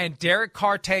 and Derek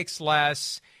Carr takes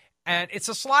less, and it's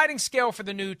a sliding scale for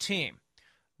the new team.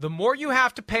 The more you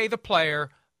have to pay the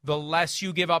player, the less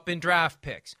you give up in draft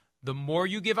picks. The more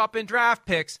you give up in draft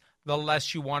picks, the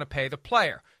less you want to pay the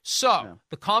player. So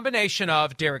the combination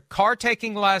of Derek Carr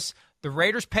taking less, the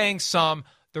Raiders paying some,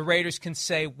 the Raiders can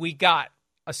say, we got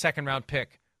a second-round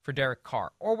pick for Derek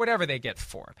Carr, or whatever they get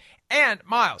for him. And,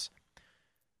 Miles,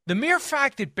 the mere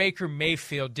fact that Baker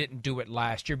Mayfield didn't do it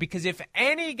last year, because if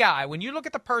any guy, when you look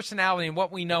at the personality and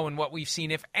what we know and what we've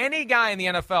seen, if any guy in the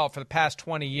NFL for the past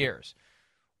 20 years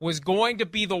was going to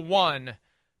be the one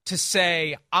to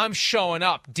say, I'm showing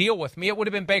up, deal with me, it would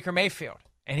have been Baker Mayfield.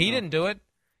 And he didn't do it.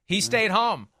 He stayed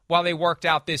home while they worked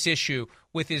out this issue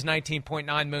with his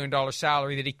 $19.9 million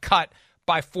salary that he cut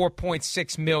by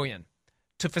 $4.6 million.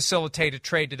 To facilitate a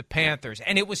trade to the Panthers.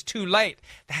 And it was too late.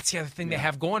 That's the other thing they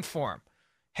have going for him.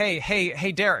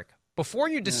 Hey, Derek, before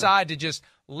you decide to just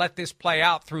let this play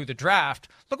out through the draft,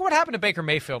 look at what happened to Baker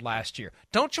Mayfield last year.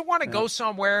 Don't you want to go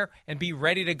somewhere and be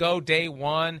ready to go day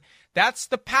one? That's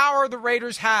the power the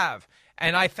Raiders have.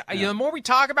 And the more we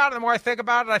talk about it, the more I think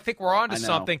about it, I think we're on to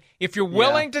something. If you're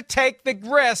willing to take the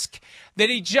risk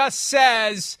that he just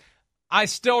says, I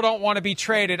still don't want to be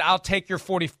traded, I'll take your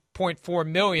 $40.4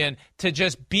 million to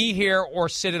just be here or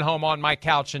sit at home on my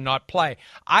couch and not play.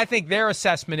 I think their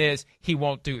assessment is he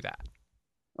won't do that.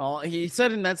 Well, he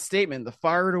said in that statement, the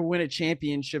fire to win a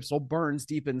championship still burns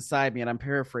deep inside me, and I'm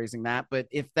paraphrasing that. But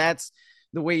if that's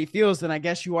the way he feels, then I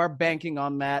guess you are banking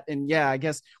on that. And yeah, I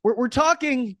guess we're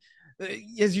talking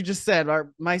as you just said,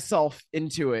 myself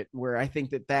into it, where I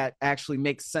think that actually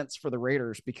makes sense for the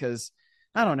Raiders, because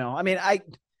I don't know. I mean,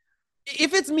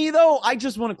 if it's me though, I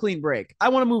just want a clean break. I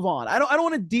want to move on. I don't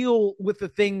want to deal with the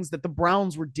things that the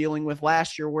Browns were dealing with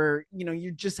last year, where,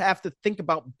 you just have to think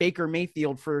about Baker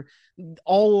Mayfield for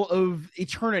all of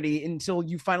eternity until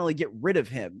you finally get rid of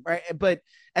him. Right. But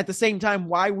at the same time,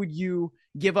 why would you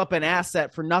give up an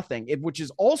asset for nothing? Which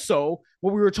is also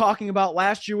what we were talking about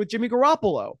last year with Jimmy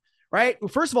Garoppolo, right? Well,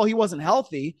 first of all, he wasn't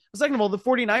healthy. Second of all, the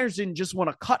 49ers didn't just want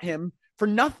to cut him for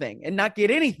nothing and not get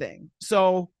anything.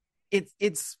 So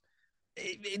it's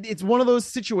one of those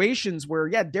situations where,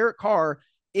 yeah, Derek Carr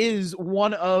is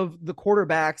one of the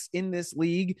quarterbacks in this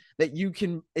league that you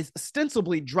can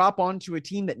ostensibly drop onto a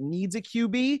team that needs a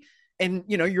QB, and,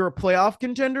 you're a playoff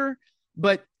contender.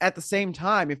 But at the same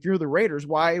time, if you're the Raiders,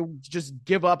 why just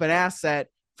give up an asset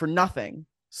for nothing?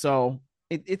 So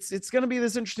it's going to be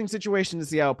this interesting situation to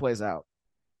see how it plays out.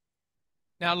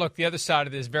 Now, look, the other side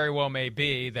of this very well may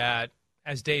be that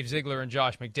as Dave Ziegler and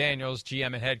Josh McDaniels, GM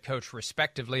and head coach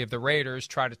respectively of the Raiders,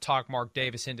 try to talk Mark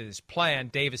Davis into this plan,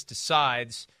 Davis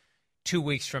decides 2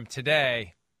 weeks from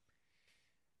today,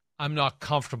 I'm not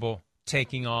comfortable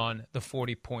taking on the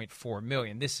 $40.4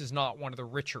 million. This is not one of the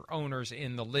richer owners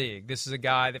in the league. This is a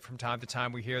guy that from time to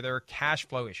time we hear there are cash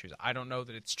flow issues. I don't know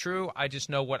that it's true. I just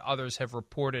know what others have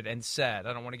reported and said.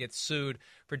 I don't want to get sued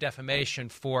for defamation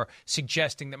for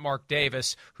suggesting that Mark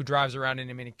Davis, who drives around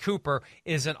in a Mini Cooper,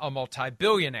 isn't a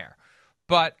multi-billionaire.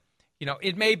 But,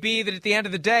 it may be that at the end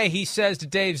of the day, he says to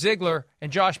Dave Ziegler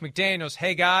and Josh McDaniels,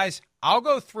 hey guys, I'll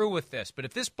go through with this, but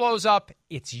if this blows up,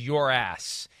 it's your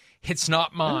ass. It's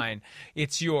not mine.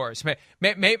 It's yours.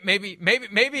 Maybe.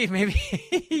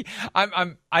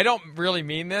 I don't really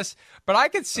mean this, but I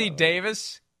could see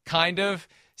Davis kind of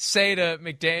say to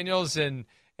McDaniels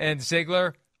and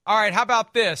Ziegler, all right, how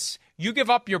about this? You give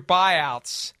up your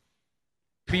buyouts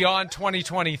beyond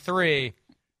 2023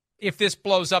 if this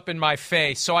blows up in my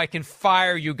face, so I can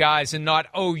fire you guys and not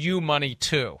owe you money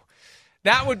too.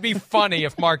 That would be funny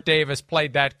if Mark Davis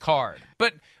played that card.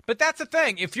 But that's the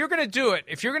thing. If you're going to do it,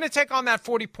 if you're going to take on that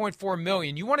 $40.4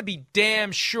 million, you want to be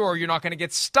damn sure you're not going to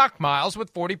get stuck, Miles,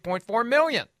 with $40.4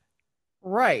 million.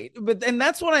 Right. And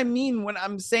that's what I mean when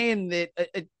I'm saying that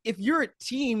if you're a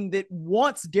team that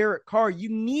wants Derek Carr, you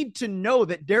need to know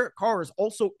that Derek Carr is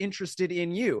also interested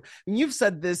in you. And you've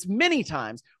said this many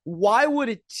times. Why would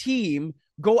a team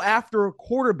go after a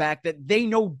quarterback that they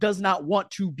know does not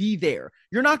want to be there?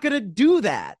 You're not going to do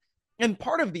that. And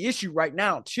part of the issue right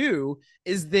now, too,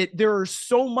 is that there is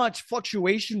so much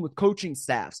fluctuation with coaching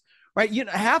staffs, right?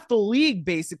 Half the league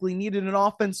basically needed an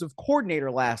offensive coordinator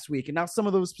last week, and now some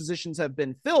of those positions have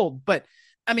been filled. But,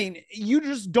 I mean, you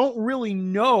just don't really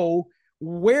know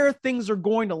where things are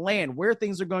going to land, where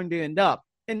things are going to end up.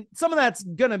 And some of that's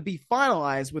going to be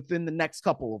finalized within the next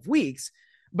couple of weeks.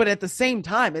 But at the same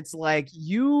time, it's like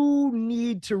you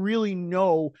need to really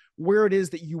know where it is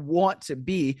that you want to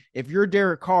be if you're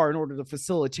Derek Carr in order to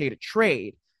facilitate a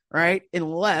trade, right?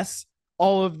 Unless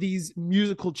all of these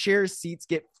musical chair seats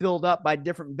get filled up by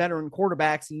different veteran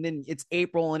quarterbacks, and then it's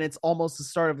April and it's almost the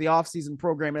start of the offseason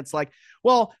program. And it's like,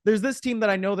 well, there's this team that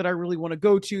I know that I really want to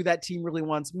go to. That team really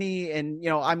wants me. And,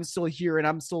 I'm still here and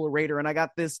I'm still a Raider and I got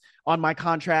this on my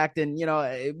contract. And,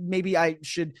 maybe I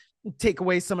should take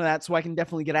away some of that so I can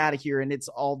definitely get out of here. And it's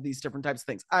all these different types of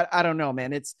things. I don't know,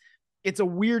 man. It's a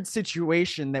weird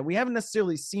situation that we haven't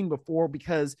necessarily seen before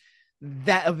because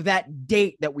that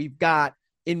date that we've got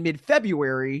in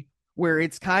mid-February, where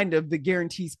it's kind of the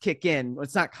guarantees kick in.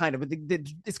 It's not kind of,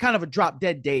 it's kind of a drop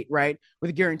dead date, right? Where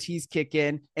the guarantees kick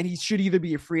in and he should either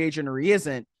be a free agent or he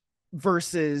isn't,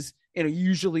 versus,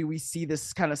 usually we see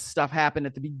this kind of stuff happen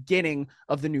at the beginning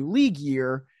of the new league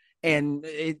year and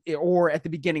or at the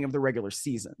beginning of the regular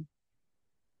season.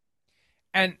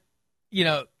 And,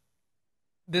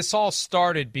 this all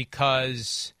started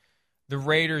because the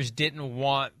Raiders didn't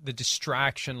want the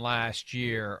distraction last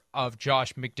year of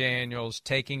Josh McDaniels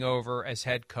taking over as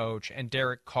head coach and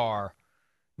Derek Carr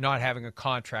not having a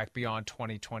contract beyond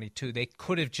 2022. They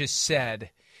could have just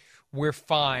said, we're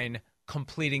fine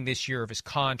completing this year of his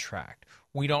contract.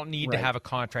 We don't need to have a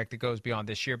contract that goes beyond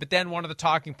this year. But then one of the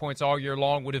talking points all year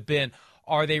long would have been,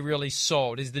 are they really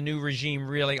sold? Is the new regime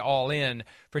really all in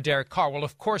for Derek Carr? Well,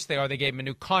 of course they are. They gave him a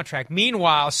new contract.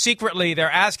 Meanwhile, secretly,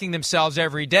 they're asking themselves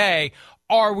every day,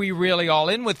 are we really all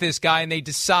in with this guy? And they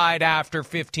decide after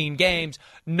 15 games,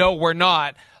 no, we're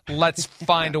not. let's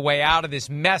find a way out of this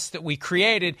mess that we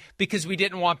created because we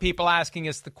didn't want people asking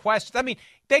us the questions. I mean,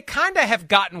 they kind of have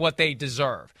gotten what they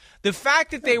deserve. The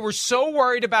fact that they were so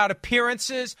worried about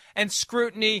appearances and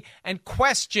scrutiny and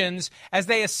questions as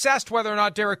they assessed whether or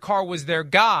not Derek Carr was their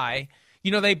guy,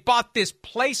 they bought this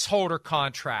placeholder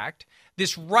contract,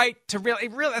 this right to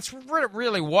that's what it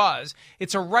really was.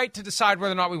 It's a right to decide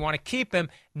whether or not we want to keep him.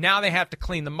 Now they have to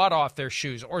clean the mud off their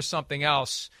shoes or something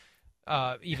else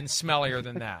even smellier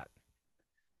than that.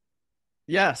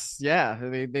 Yes, yeah.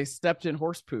 They stepped in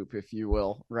horse poop, if you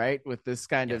will, right? With this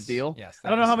kind of deal. Yes, I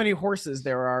don't know how many horses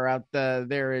there are out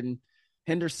there in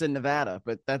Henderson, Nevada,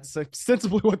 but that's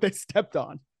ostensibly what they stepped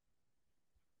on.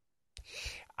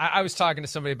 I was talking to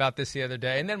somebody about this the other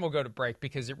day, and then we'll go to break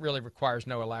because it really requires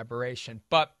no elaboration.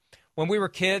 But when we were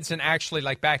kids, and actually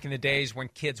like back in the days when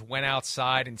kids went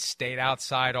outside and stayed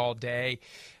outside all day,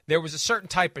 there was a certain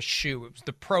type of shoe. It was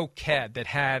the Pro Ked that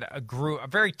had a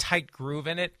very tight groove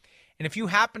in it. And if you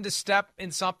happened to step in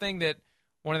something that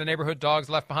one of the neighborhood dogs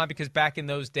left behind, because back in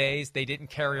those days they didn't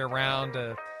carry around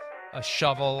a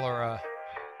shovel or a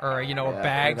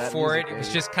bag for it. It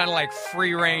was just kind of like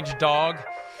free range dog.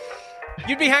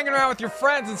 You'd be hanging around with your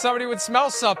friends and somebody would smell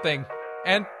something,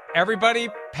 and everybody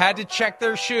had to check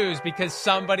their shoes because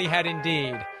somebody had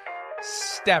indeed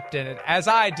stepped in it, as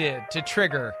I did, to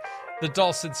trigger the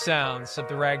dulcet sounds of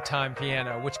the ragtime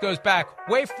piano, which goes back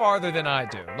way farther than I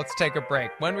do. Let's take a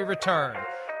break. When we return,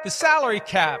 the salary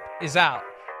cap is out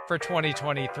for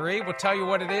 2023. We'll tell you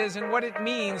what it is and what it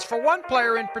means for one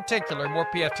player in particular. More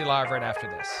PFT Live right after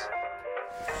this.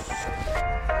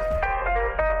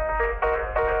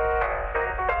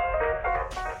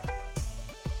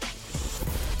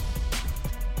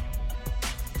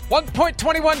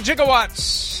 $1.21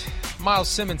 gigawatts. Miles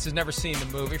Simmons has never seen the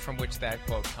movie from which that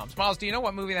quote comes. Miles, do you know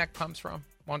what movie that comes from?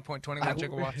 1.21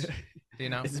 gigawatts. Do you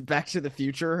know? Is it Back to the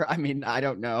Future? I mean, I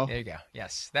don't know. There you go.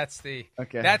 Yes, that's the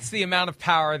amount of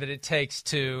power that it takes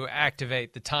to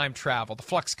activate the time travel, the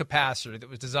flux capacitor that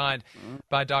was designed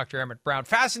by Dr. Emmett Brown.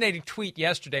 Fascinating tweet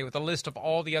yesterday with a list of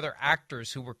all the other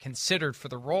actors who were considered for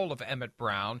the role of Emmett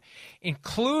Brown,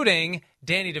 including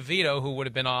Danny DeVito, who would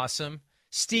have been awesome,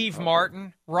 Steve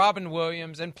Martin, Robin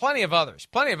Williams, and plenty of others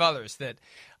that,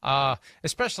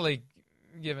 especially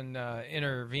given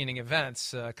intervening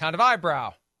events, kind of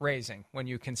eyebrow-raising when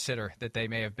you consider that they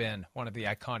may have been one of the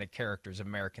iconic characters of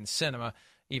American cinema,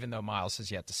 even though Miles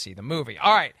has yet to see the movie.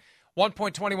 All right,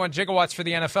 1.21 gigawatts for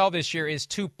the NFL this year is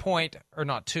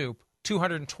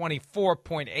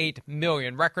 224.8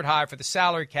 million, record high for the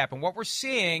salary cap. And what we're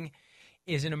seeing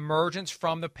is an emergence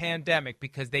from the pandemic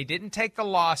because they didn't take the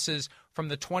losses from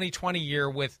the 2020 year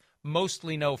with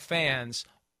mostly no fans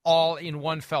all in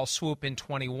one fell swoop in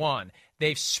 21.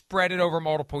 They've spread it over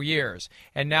multiple years.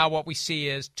 And now what we see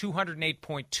is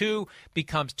 208.2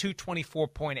 becomes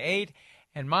 224.8.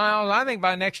 And Miles, I think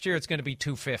by next year it's going to be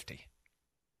 250.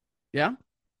 Yeah.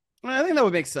 I think that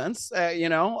would make sense. I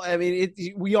mean,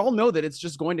 we all know that it's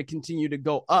just going to continue to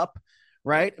go up.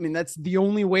 Right. I mean, that's the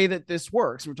only way that this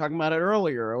works. We were talking about it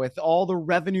earlier with all the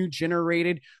revenue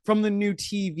generated from the new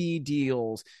TV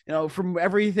deals, from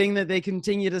everything that they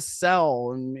continue to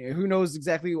sell. And who knows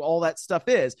exactly all that stuff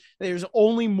is. There's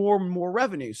only more and more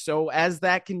revenue. So as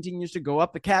that continues to go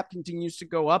up, the cap continues to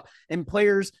go up and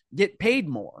players get paid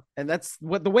more. And that's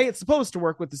the way it's supposed to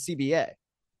work with the CBA.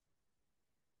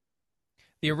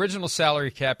 The original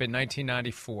salary cap in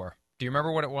 1994. Do you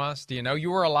remember what it was? Do you know? You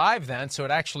were alive then, so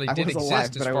it actually did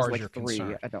exist as far as you're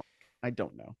concerned. I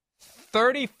don't know.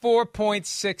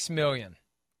 34.6 million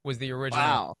was the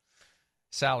original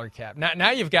salary cap. Now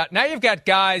you've got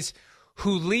guys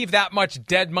who leave that much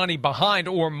dead money behind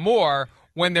or more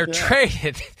when they're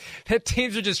traded. That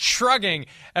teams are just shrugging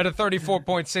at a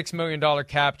 $34.6 million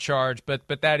cap charge,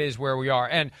 but that is where we are.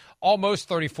 And almost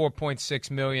 $34.6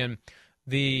 million,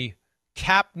 the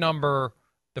cap number.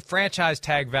 The franchise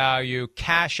tag value,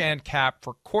 cash and cap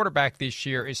for quarterback this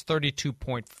year is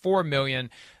 $32.4 million.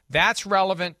 That's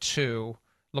relevant to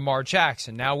Lamar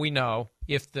Jackson. Now we know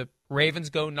if the Ravens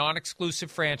go non-exclusive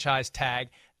franchise tag,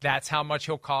 that's how much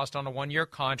he'll cost on a one-year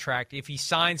contract if he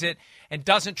signs it and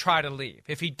doesn't try to leave,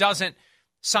 if he doesn't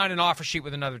sign an offer sheet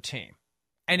with another team.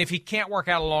 And if he can't work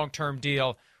out a long-term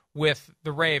deal with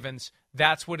the Ravens,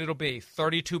 that's what it'll be,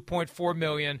 $32.4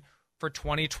 million for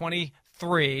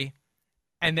 2023.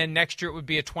 And then next year it would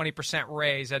be a 20%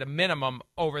 raise at a minimum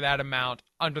over that amount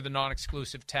under the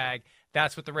non-exclusive tag.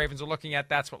 That's what the Ravens are looking at.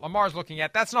 That's what Lamar's looking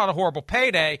at. That's not a horrible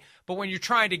payday, but when you're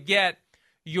trying to get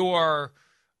your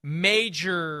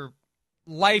major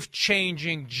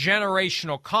life-changing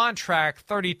generational contract,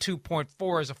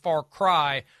 32.4 is a far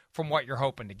cry from what you're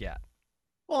hoping to get.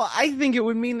 Well, I think it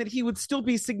would mean that he would still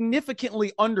be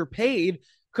significantly underpaid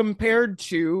compared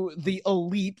to the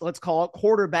elite, let's call it,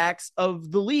 quarterbacks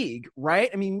of the league, right?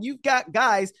 I mean, you've got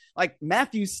guys like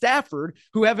Matthew Stafford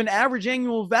who have an average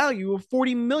annual value of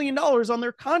 $40 million on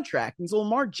their contract. And so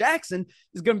Lamar Jackson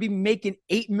is going to be making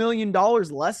 $8 million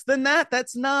less than that.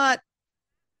 That's not,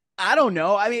 I don't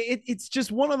know. I mean, it's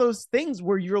just one of those things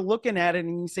where you're looking at it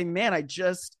and you say, man, I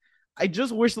just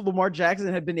wish that Lamar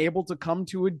Jackson had been able to come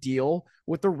to a deal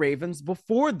with the Ravens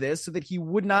before this so that he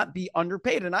would not be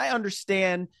underpaid. And I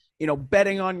understand,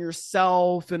 betting on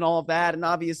yourself and all of that. And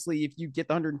obviously, if you get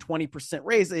the 120%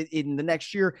 raise in the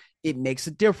next year, it makes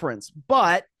a difference.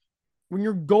 But when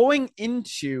you're going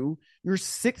into your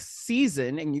 6th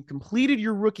season and you completed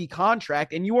your rookie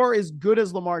contract and you are as good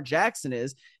as Lamar Jackson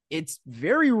is, it's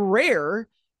very rare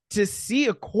to see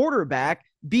a quarterback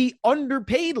be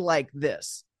underpaid like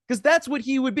this. Because that's what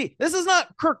he would be. This is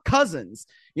not Kirk Cousins,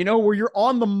 where you're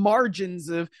on the margins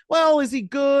of, well, is he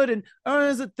good? And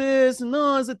is it this? And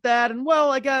no, is it that? And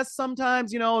well, I guess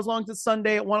sometimes, as long as it's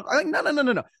Sunday at 1 o'clock.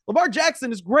 No. Lamar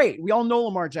Jackson is great. We all know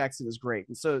Lamar Jackson is great.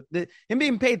 And so him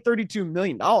being paid $32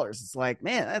 million, it's like,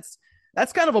 man,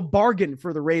 that's kind of a bargain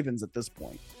for the Ravens at this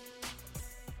point.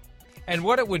 And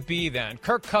what it would be then,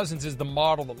 Kirk Cousins is the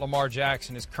model that Lamar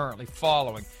Jackson is currently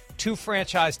following. 2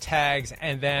 franchise tags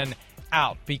and then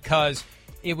out, because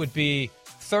it would be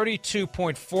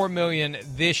 $32.4 million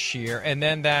this year, and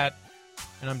then that,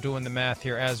 and I'm doing the math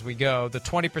here as we go, the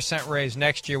 20% raise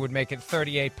next year would make it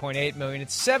 $38.8 million.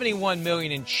 It's $71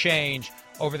 million in change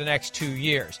over the next 2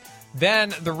 years.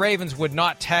 Then the Ravens would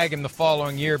not tag him the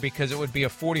following year because it would be a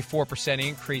 44%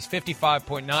 increase,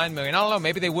 $55.9 million. I don't know,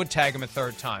 maybe they would tag him a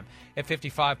third time at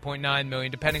 $55.9 million,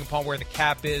 depending upon where the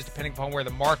cap is, depending upon where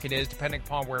the market is, depending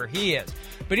upon where he is.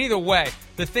 But either way,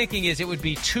 the thinking is it would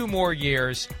be 2 more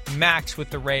years max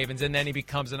with the Ravens, and then he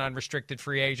becomes an unrestricted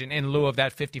free agent in lieu of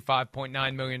that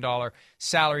 $55.9 million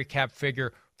salary cap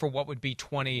figure for what would be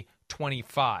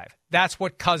 2025. That's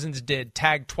what Cousins did,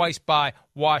 tagged twice by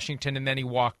Washington, and then he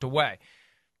walked away.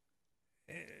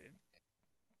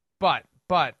 But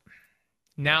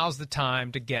now's the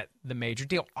time to get the major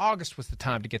deal. August was the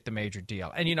time to get the major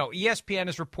deal. And, ESPN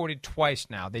has reported twice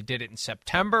now. They did it in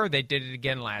September. They did it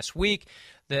again last week,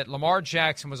 that Lamar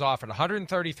Jackson was offered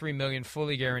 $133 million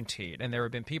fully guaranteed. And there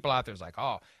have been people out there like,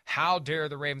 oh, how dare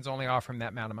the Ravens only offer him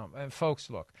that amount of money? And folks,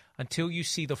 look, until you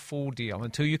see the full deal,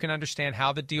 until you can understand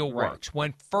how the deal works,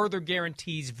 when further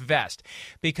guarantees vest,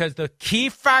 because the key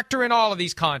factor in all of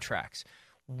these contracts,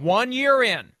 1 year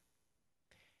in,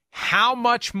 how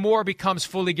much more becomes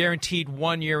fully guaranteed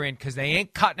 1 year in? Because they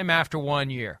ain't cutting him after 1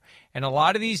 year. And a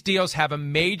lot of these deals have a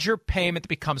major payment that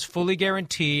becomes fully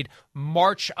guaranteed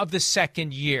March of the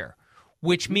second year,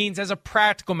 which means as a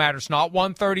practical matter, it's not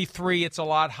 133, it's a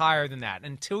lot higher than that.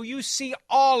 Until you see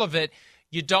all of it,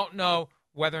 you don't know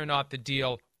whether or not the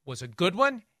deal was a good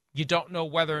one. You don't know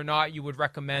whether or not you would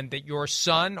recommend that your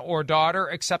son or daughter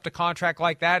accept a contract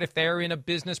like that if they're in a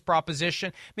business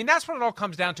proposition. I mean, that's what it all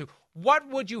comes down to. What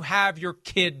would you have your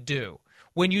kid do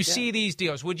when you see these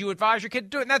deals? Would you advise your kid to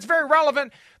do it? And that's very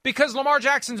relevant because Lamar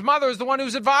Jackson's mother is the one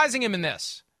who's advising him in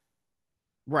this.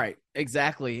 Right,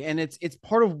 exactly. And it's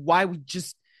part of why we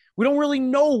don't really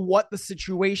know what the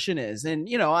situation is. And,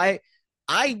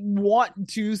 I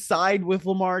want to side with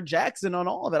Lamar Jackson on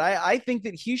all of it. I think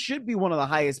that he should be one of the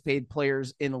highest paid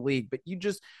players in the league, but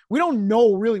we don't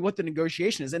know really what the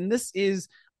negotiation is. And this is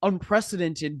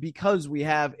unprecedented because we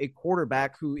have a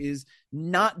quarterback who is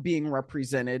not being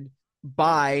represented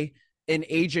by an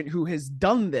agent who has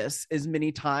done this as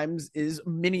many times as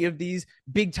many of these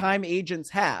big time agents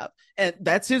have. And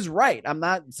that's his right. I'm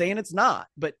not saying it's not,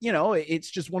 but it's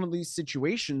just one of these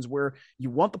situations where you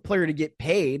want the player to get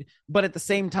paid, but at the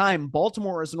same time,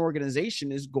 Baltimore as an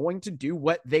organization is going to do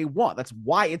what they want. That's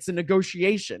why it's a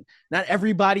negotiation. Not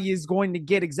everybody is going to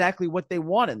get exactly what they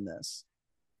want in this.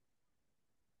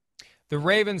 The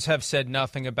Ravens have said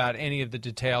nothing about any of the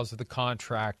details of the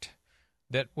contract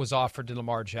that was offered to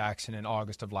Lamar Jackson in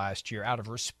August of last year. Out of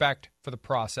respect for the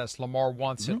process, Lamar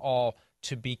wants it all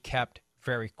to be kept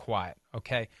very quiet,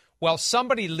 okay? Well,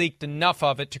 somebody leaked enough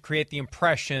of it to create the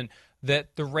impression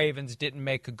that the Ravens didn't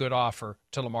make a good offer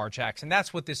to Lamar Jackson.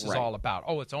 That's what this is all about.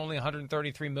 Oh, it's only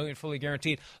 $133 million fully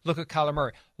guaranteed. Look at Kyler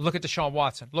Murray. Look at Deshaun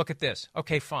Watson. Look at this.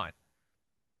 Okay, fine.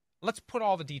 Let's put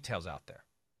all the details out there.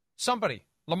 Somebody,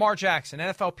 Lamar Jackson,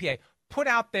 NFLPA, put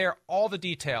out there all the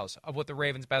details of what the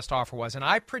Ravens' best offer was. And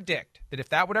I predict that if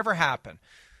that would ever happen,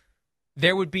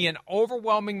 there would be an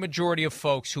overwhelming majority of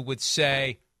folks who would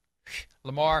say,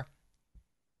 Lamar,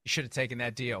 you should have taken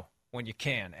that deal when you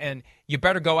can. And you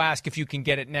better go ask if you can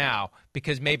get it now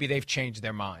because maybe they've changed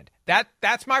their mind.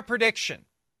 That's my prediction.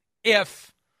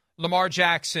 if Lamar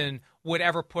Jackson would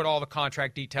ever put all the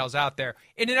contract details out there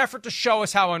in an effort to show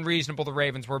us how unreasonable the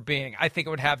Ravens were being. I think it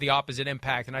would have the opposite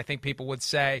impact, and I think people would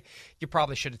say you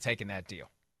probably should have taken that deal.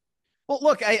 Well,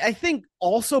 look, I think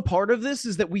also part of this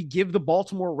is that we give the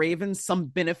Baltimore Ravens some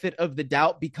benefit of the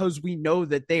doubt because we know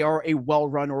that they are a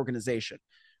well-run organization,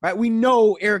 right? We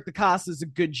know Eric DeCosta is a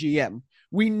good GM.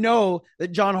 We know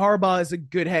that John Harbaugh is a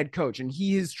good head coach, and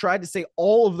he has tried to say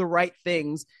all of the right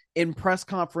things in press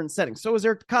conference settings. So is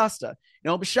Eric DeCosta.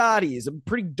 Bisciotti is a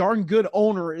pretty darn good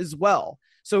owner as well.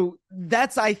 So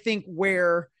that's, I think,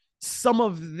 where some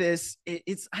of this,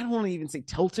 it's, I don't want to even say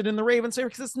tilted in the Ravens here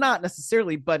because it's not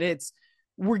necessarily, but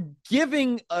we're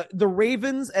giving the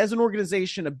Ravens as an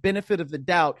organization a benefit of the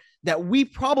doubt that we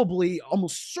probably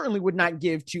almost certainly would not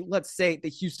give to, let's say, the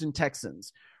Houston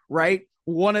Texans, right?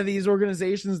 One of these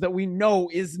organizations that we know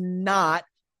is not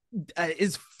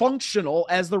is functional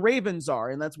as the Ravens are.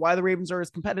 And that's why the Ravens are as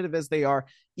competitive as they are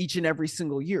each and every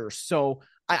single year. So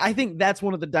I think that's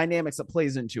one of the dynamics that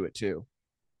plays into it too.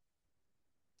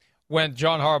 When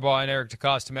John Harbaugh and Eric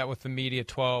DeCosta met with the media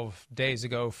 12 days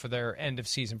ago for their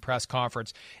end-of-season press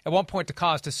conference, at one point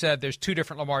DeCosta said there's two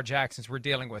different Lamar Jacksons we're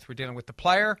dealing with. We're dealing with the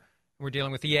player, and we're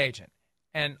dealing with the agent.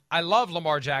 And I love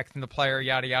Lamar Jackson, the player,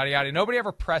 yada, yada, yada. Nobody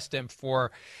ever pressed him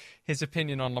for his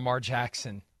opinion on Lamar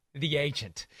Jackson, the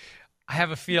agent. I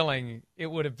have a feeling it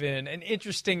would have been an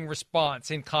interesting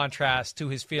response in contrast to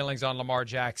his feelings on Lamar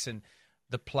Jackson,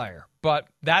 the player. But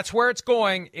that's where it's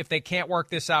going. If they can't work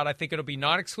this out, I think it'll be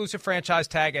non-exclusive franchise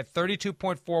tag at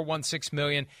 $32.416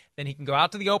 million. Then he can go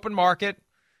out to the open market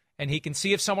and he can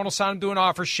see if someone will sign him to an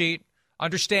offer sheet,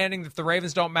 understanding that if the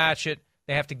Ravens don't match it,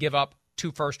 they have to give up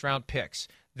 2 first-round picks.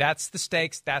 That's the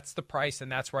stakes, that's the price,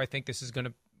 and that's where I think this is going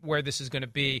to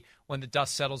be when the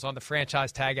dust settles on the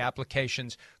franchise tag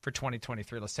applications for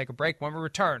 2023. Let's take a break. When we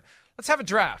return, let's have a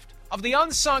draft of the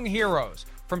unsung heroes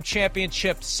from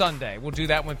Championship Sunday. We'll do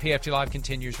that when PFT Live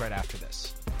continues right after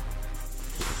this.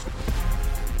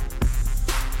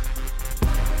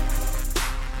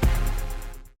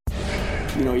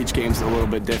 Each game's a little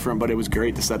bit different, but it was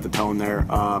great to set the tone there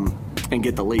and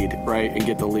get the lead, right? And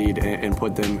get the lead and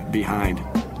put them behind.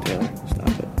 Taylor, stop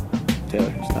it.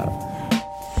 Taylor, stop.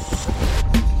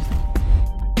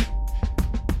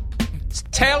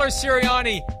 Taylor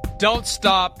Sirianni, don't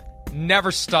stop,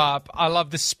 never stop. I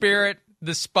love the spirit,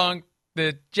 the spunk,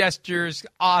 the gestures.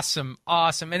 Awesome,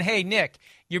 awesome. And hey, Nick,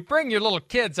 you bring your little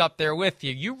kids up there with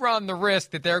you. You run the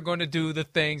risk that they're going to do the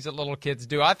things that little kids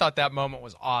do. I thought that moment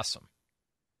was awesome.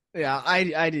 Yeah,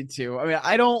 I did too. I mean,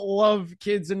 I don't love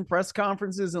kids in press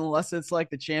conferences unless it's like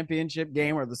the championship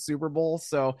game or the Super Bowl.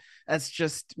 So that's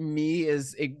just me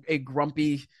as a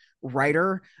grumpy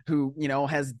writer who,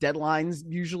 has deadlines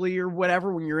usually or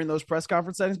whatever when you're in those press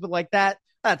conference settings. But like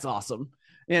that's awesome.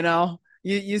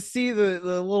 You see the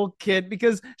little kid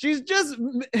because she's just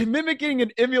mimicking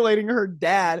and emulating her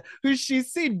dad, who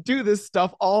she's seen do this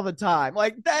stuff all the time.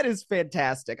 Like, that is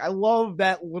fantastic. I love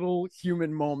that little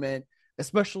human moment,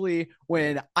 especially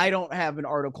when I don't have an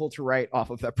article to write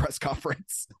off of that press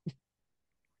conference.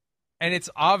 And it's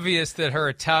obvious that her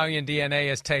Italian DNA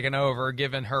has taken over,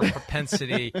 given her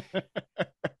propensity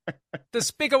to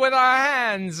speak with our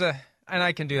hands. And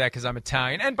I can do that because I'm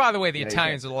Italian. And by the way, the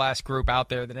Italians are the last group out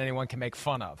there that anyone can make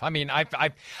fun of. I mean,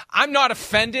 I'm not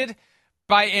offended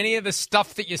by any of the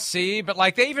stuff that you see, but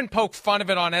like they even poke fun of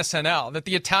it on SNL, that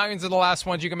the Italians are the last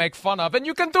ones you can make fun of, and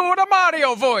you can do it a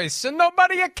Mario voice, and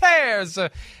nobody cares.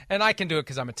 And I can do it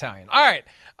because I'm Italian. All right,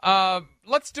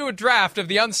 let's do a draft of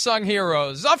the unsung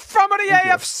heroes from the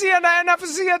AFC and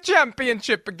NFC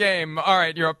Championship game. All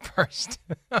right, you're up first.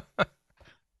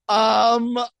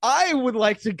 I would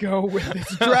like to go with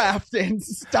this draft and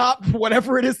stop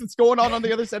whatever it is that's going on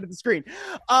the other side of the screen.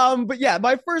 But yeah,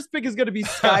 my first pick is going to be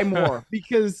Sky Moore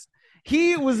because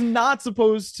he was not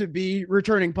supposed to be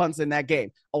returning punts in that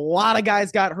game. A lot of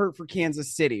guys got hurt for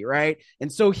Kansas City, right? And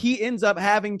so he ends up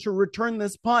having to return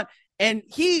this punt. And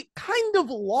he kind of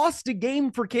lost a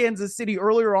game for Kansas City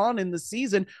earlier on in the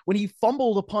season when he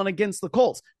fumbled a punt against the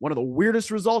Colts. One of the weirdest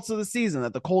results of the season,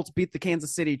 that the Colts beat the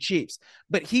Kansas City Chiefs.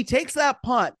 But he takes that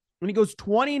punt and he goes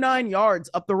 29 yards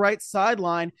up the right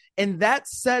sideline, and that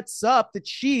sets up the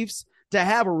Chiefs to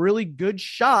have a really good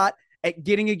shot at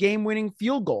getting a game-winning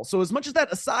field goal. So as much as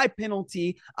that aside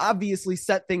penalty obviously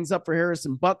set things up for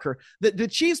Harrison Butker, the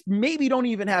Chiefs maybe don't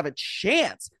even have a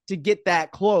chance to get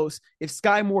that close if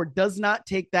Sky Moore does not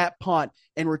take that punt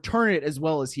and return it as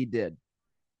well as he did.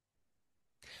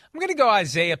 I'm going to go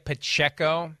Isaiah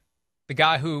Pacheco, the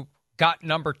guy who got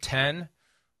number 10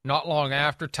 not long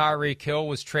after Tyreek Hill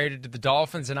was traded to the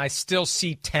Dolphins, and I still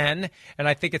see 10, and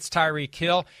I think it's Tyreek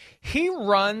Hill. He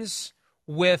runs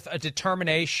with a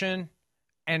determination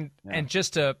and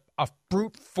just a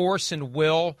brute force and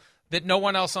will that no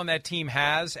one else on that team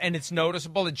has, and it's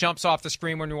noticeable. It jumps off the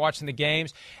screen when you're watching the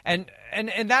games, and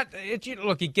that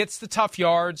look, he gets the tough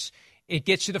yards, it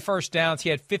gets you the first downs. He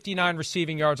had 59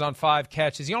 receiving yards on 5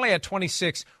 catches. He only had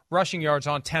 26 rushing yards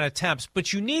on 10 attempts,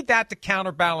 but you need that to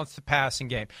counterbalance the passing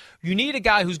game. You need a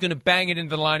guy who's going to bang it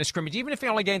into the line of scrimmage, even if he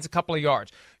only gains a couple of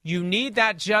yards. You need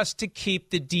that just to keep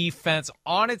the defense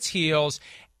on its heels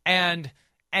and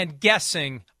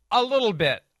guessing a little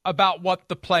bit about what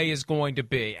the play is going to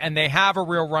be. And they have a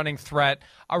real running threat,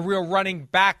 a real running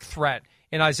back threat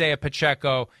in Isaiah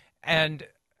Pacheco. And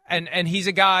he's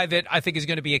a guy that I think is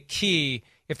going to be a key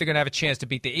if they're going to have a chance to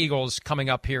beat the Eagles coming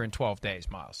up here in 12 days,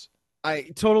 Miles.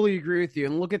 I totally agree with you.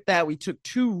 And look at that. We took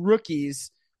 2 rookies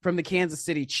from the Kansas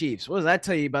City Chiefs. What does that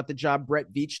tell you about the job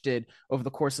Brett Veach did over the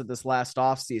course of this last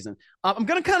offseason? I'm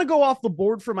going to kind of go off the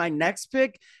board for my next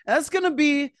pick. That's going to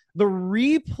be the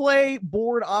replay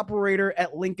board operator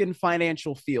at Lincoln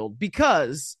Financial Field,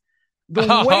 because the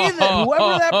way that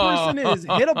whoever that person is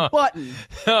hit a button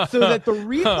so that the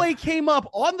replay came up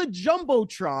on the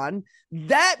Jumbotron,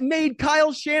 that made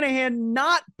Kyle Shanahan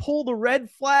not pull the red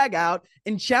flag out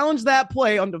and challenge that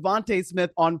play on Devontae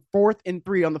Smith on 4th and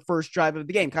 3 on the first drive of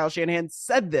the game. Kyle Shanahan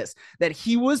said this, that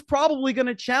he was probably going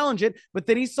to challenge it, but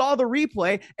then he saw the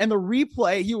replay, and the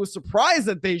replay, he was surprised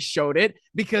that they showed it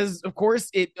because, of course,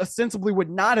 it ostensibly would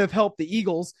not have helped the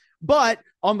Eagles. But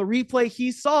on the replay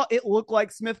he saw, it looked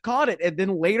like Smith caught it. And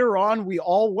then later on, we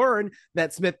all learned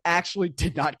that Smith actually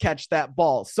did not catch that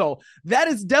ball. So that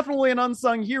is definitely an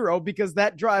unsung hero, because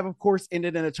that drive, of course,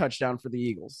 ended in a touchdown for the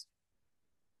Eagles.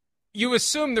 You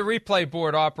assume the replay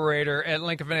board operator at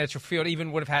Lincoln Financial Field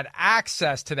even would have had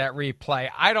access to that replay.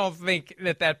 I don't think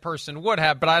that person would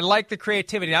have, but I like the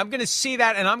creativity. I'm going to see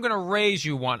that, and I'm going to raise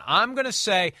you one. I'm going to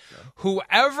say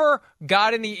whoever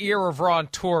got in the ear of Ron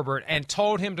Torbert and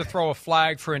told him to throw a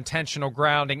flag for intentional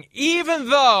grounding, even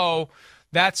though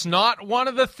that's not one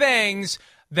of the things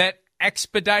that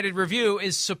expedited review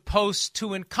is supposed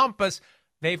to encompass,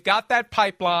 they've got that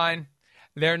pipeline.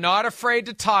 They're not afraid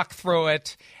to talk through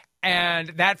it. And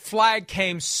that flag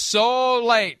came so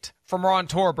late from Ron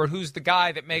Torbert, who's the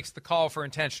guy that makes the call for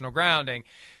intentional grounding.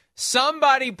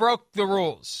 Somebody broke the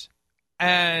rules,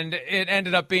 and it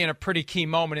ended up being a pretty key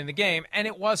moment in the game, and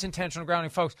it was intentional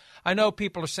grounding, folks. I know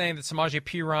people are saying that Samaje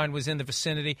Perine was in the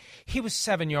vicinity. He was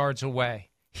 7 yards away.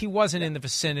 He wasn't in the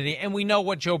vicinity, and we know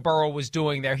what Joe Burrow was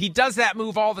doing there. He does that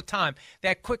move all the time,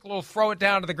 that quick little throw it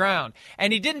down to the ground.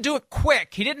 And he didn't do it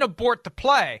quick. He didn't abort the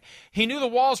play. He knew the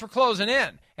walls were closing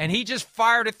in, and he just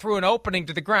fired it through an opening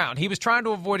to the ground. He was trying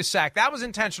to avoid a sack. That was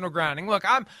intentional grounding. Look,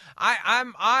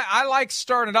 I like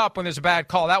starting it up when there's a bad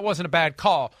call. That wasn't a bad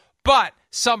call, but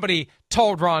somebody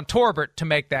told Ron Torbert to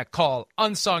make that call.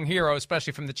 Unsung hero,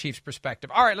 especially from the Chiefs' perspective.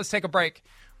 All right, let's take a break.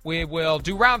 We will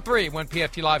do round 3 when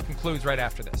PFT Live concludes right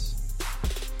after this.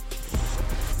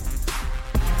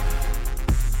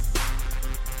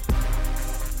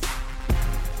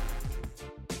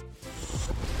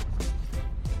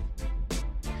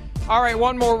 All right,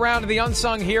 one more round of the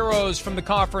Unsung Heroes from the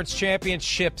Conference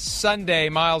Championship Sunday.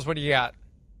 Miles, what do you got?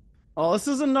 Oh, this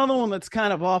is another one that's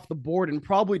kind of off the board and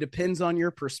probably depends on your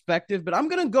perspective, but I'm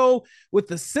going to go with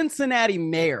the Cincinnati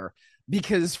mayor,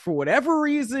 because for whatever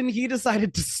reason, he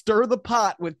decided to stir the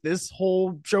pot with this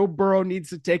whole Joe Burrow needs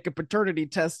to take a paternity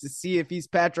test to see if he's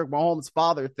Patrick Mahomes'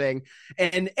 father thing.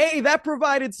 And that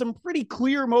provided some pretty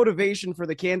clear motivation for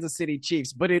the Kansas City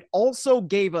Chiefs, but it also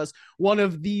gave us one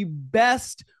of the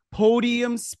best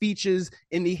podium speeches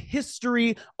in the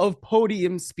history of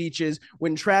podium speeches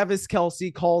when Travis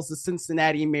Kelce calls the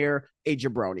Cincinnati mayor a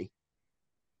jabroni.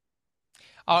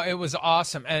 Oh, it was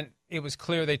awesome. And it was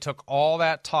clear they took all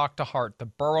that talk to heart. The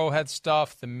Burrowhead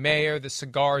stuff, the mayor, the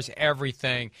cigars,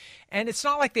 everything. And it's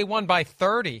not like they won by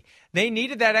 30. They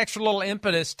needed that extra little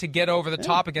impetus to get over the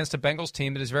top against a Bengals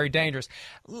team that is very dangerous.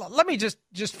 Let me just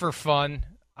for fun,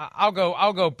 I'll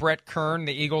go Brett Kern,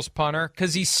 the Eagles punter,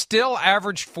 because he still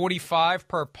averaged 45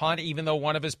 per punt, even though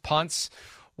one of his punts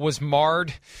was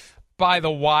marred by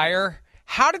the wire.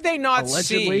 How did they not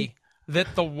see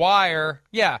that the wire?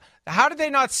 Yeah. How did they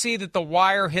not see that the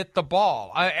wire hit the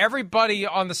ball? Everybody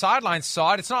on the sidelines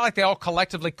saw it. It's not like they all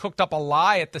collectively cooked up a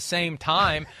lie at the same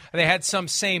time. They had some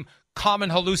same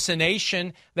common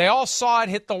hallucination. They all saw it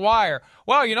hit the wire.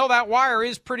 Well, you know, that wire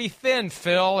is pretty thin,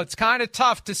 Phil. It's kind of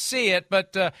tough to see it,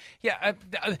 but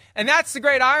and that's the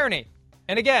great irony.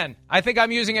 And again, I think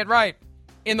I'm using it right.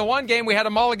 In the one game, we had a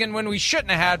mulligan when we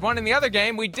shouldn't have had one. In the other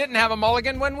game, we didn't have a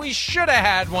mulligan when we should have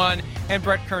had one. And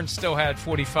Brett Kern still had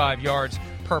 45 yards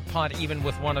per punt, even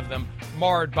with one of them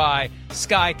marred by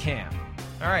Skycam.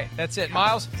 All right, that's it.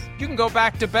 Miles, you can go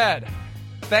back to bed.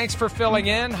 Thanks for filling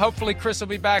in. Hopefully Chris will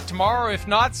be back tomorrow. If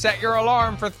not, set your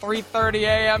alarm for 3:30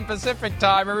 a.m. Pacific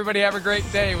time. Everybody have a great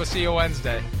day. We'll see you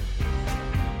Wednesday.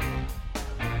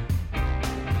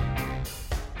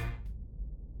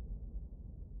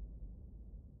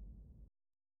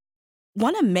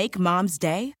 Want to make Mom's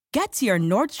Day? Get to your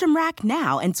Nordstrom Rack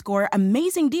now and score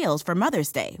amazing deals for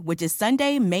Mother's Day, which is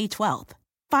Sunday, May 12th.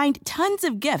 Find tons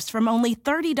of gifts from only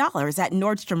 $30 at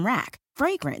Nordstrom Rack.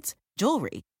 Fragrance,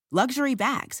 jewelry, luxury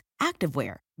bags,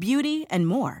 activewear, beauty, and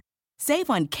more. Save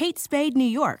on Kate Spade New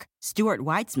York, Stuart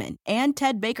Weitzman, and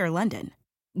Ted Baker London.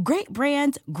 Great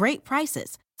brands, great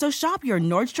prices. So shop your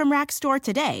Nordstrom Rack store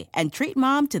today and treat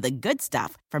Mom to the good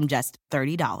stuff from just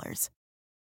 $30.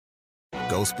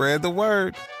 Go spread the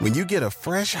word. When you get a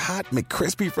fresh, hot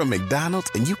McCrispy from McDonald's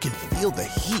and you can feel the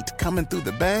heat coming through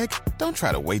the bag, don't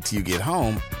try to wait till you get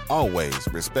home. Always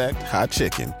respect hot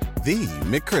chicken. The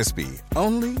McCrispy,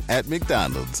 only at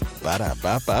McDonald's.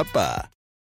 Ba-da-ba-ba-ba.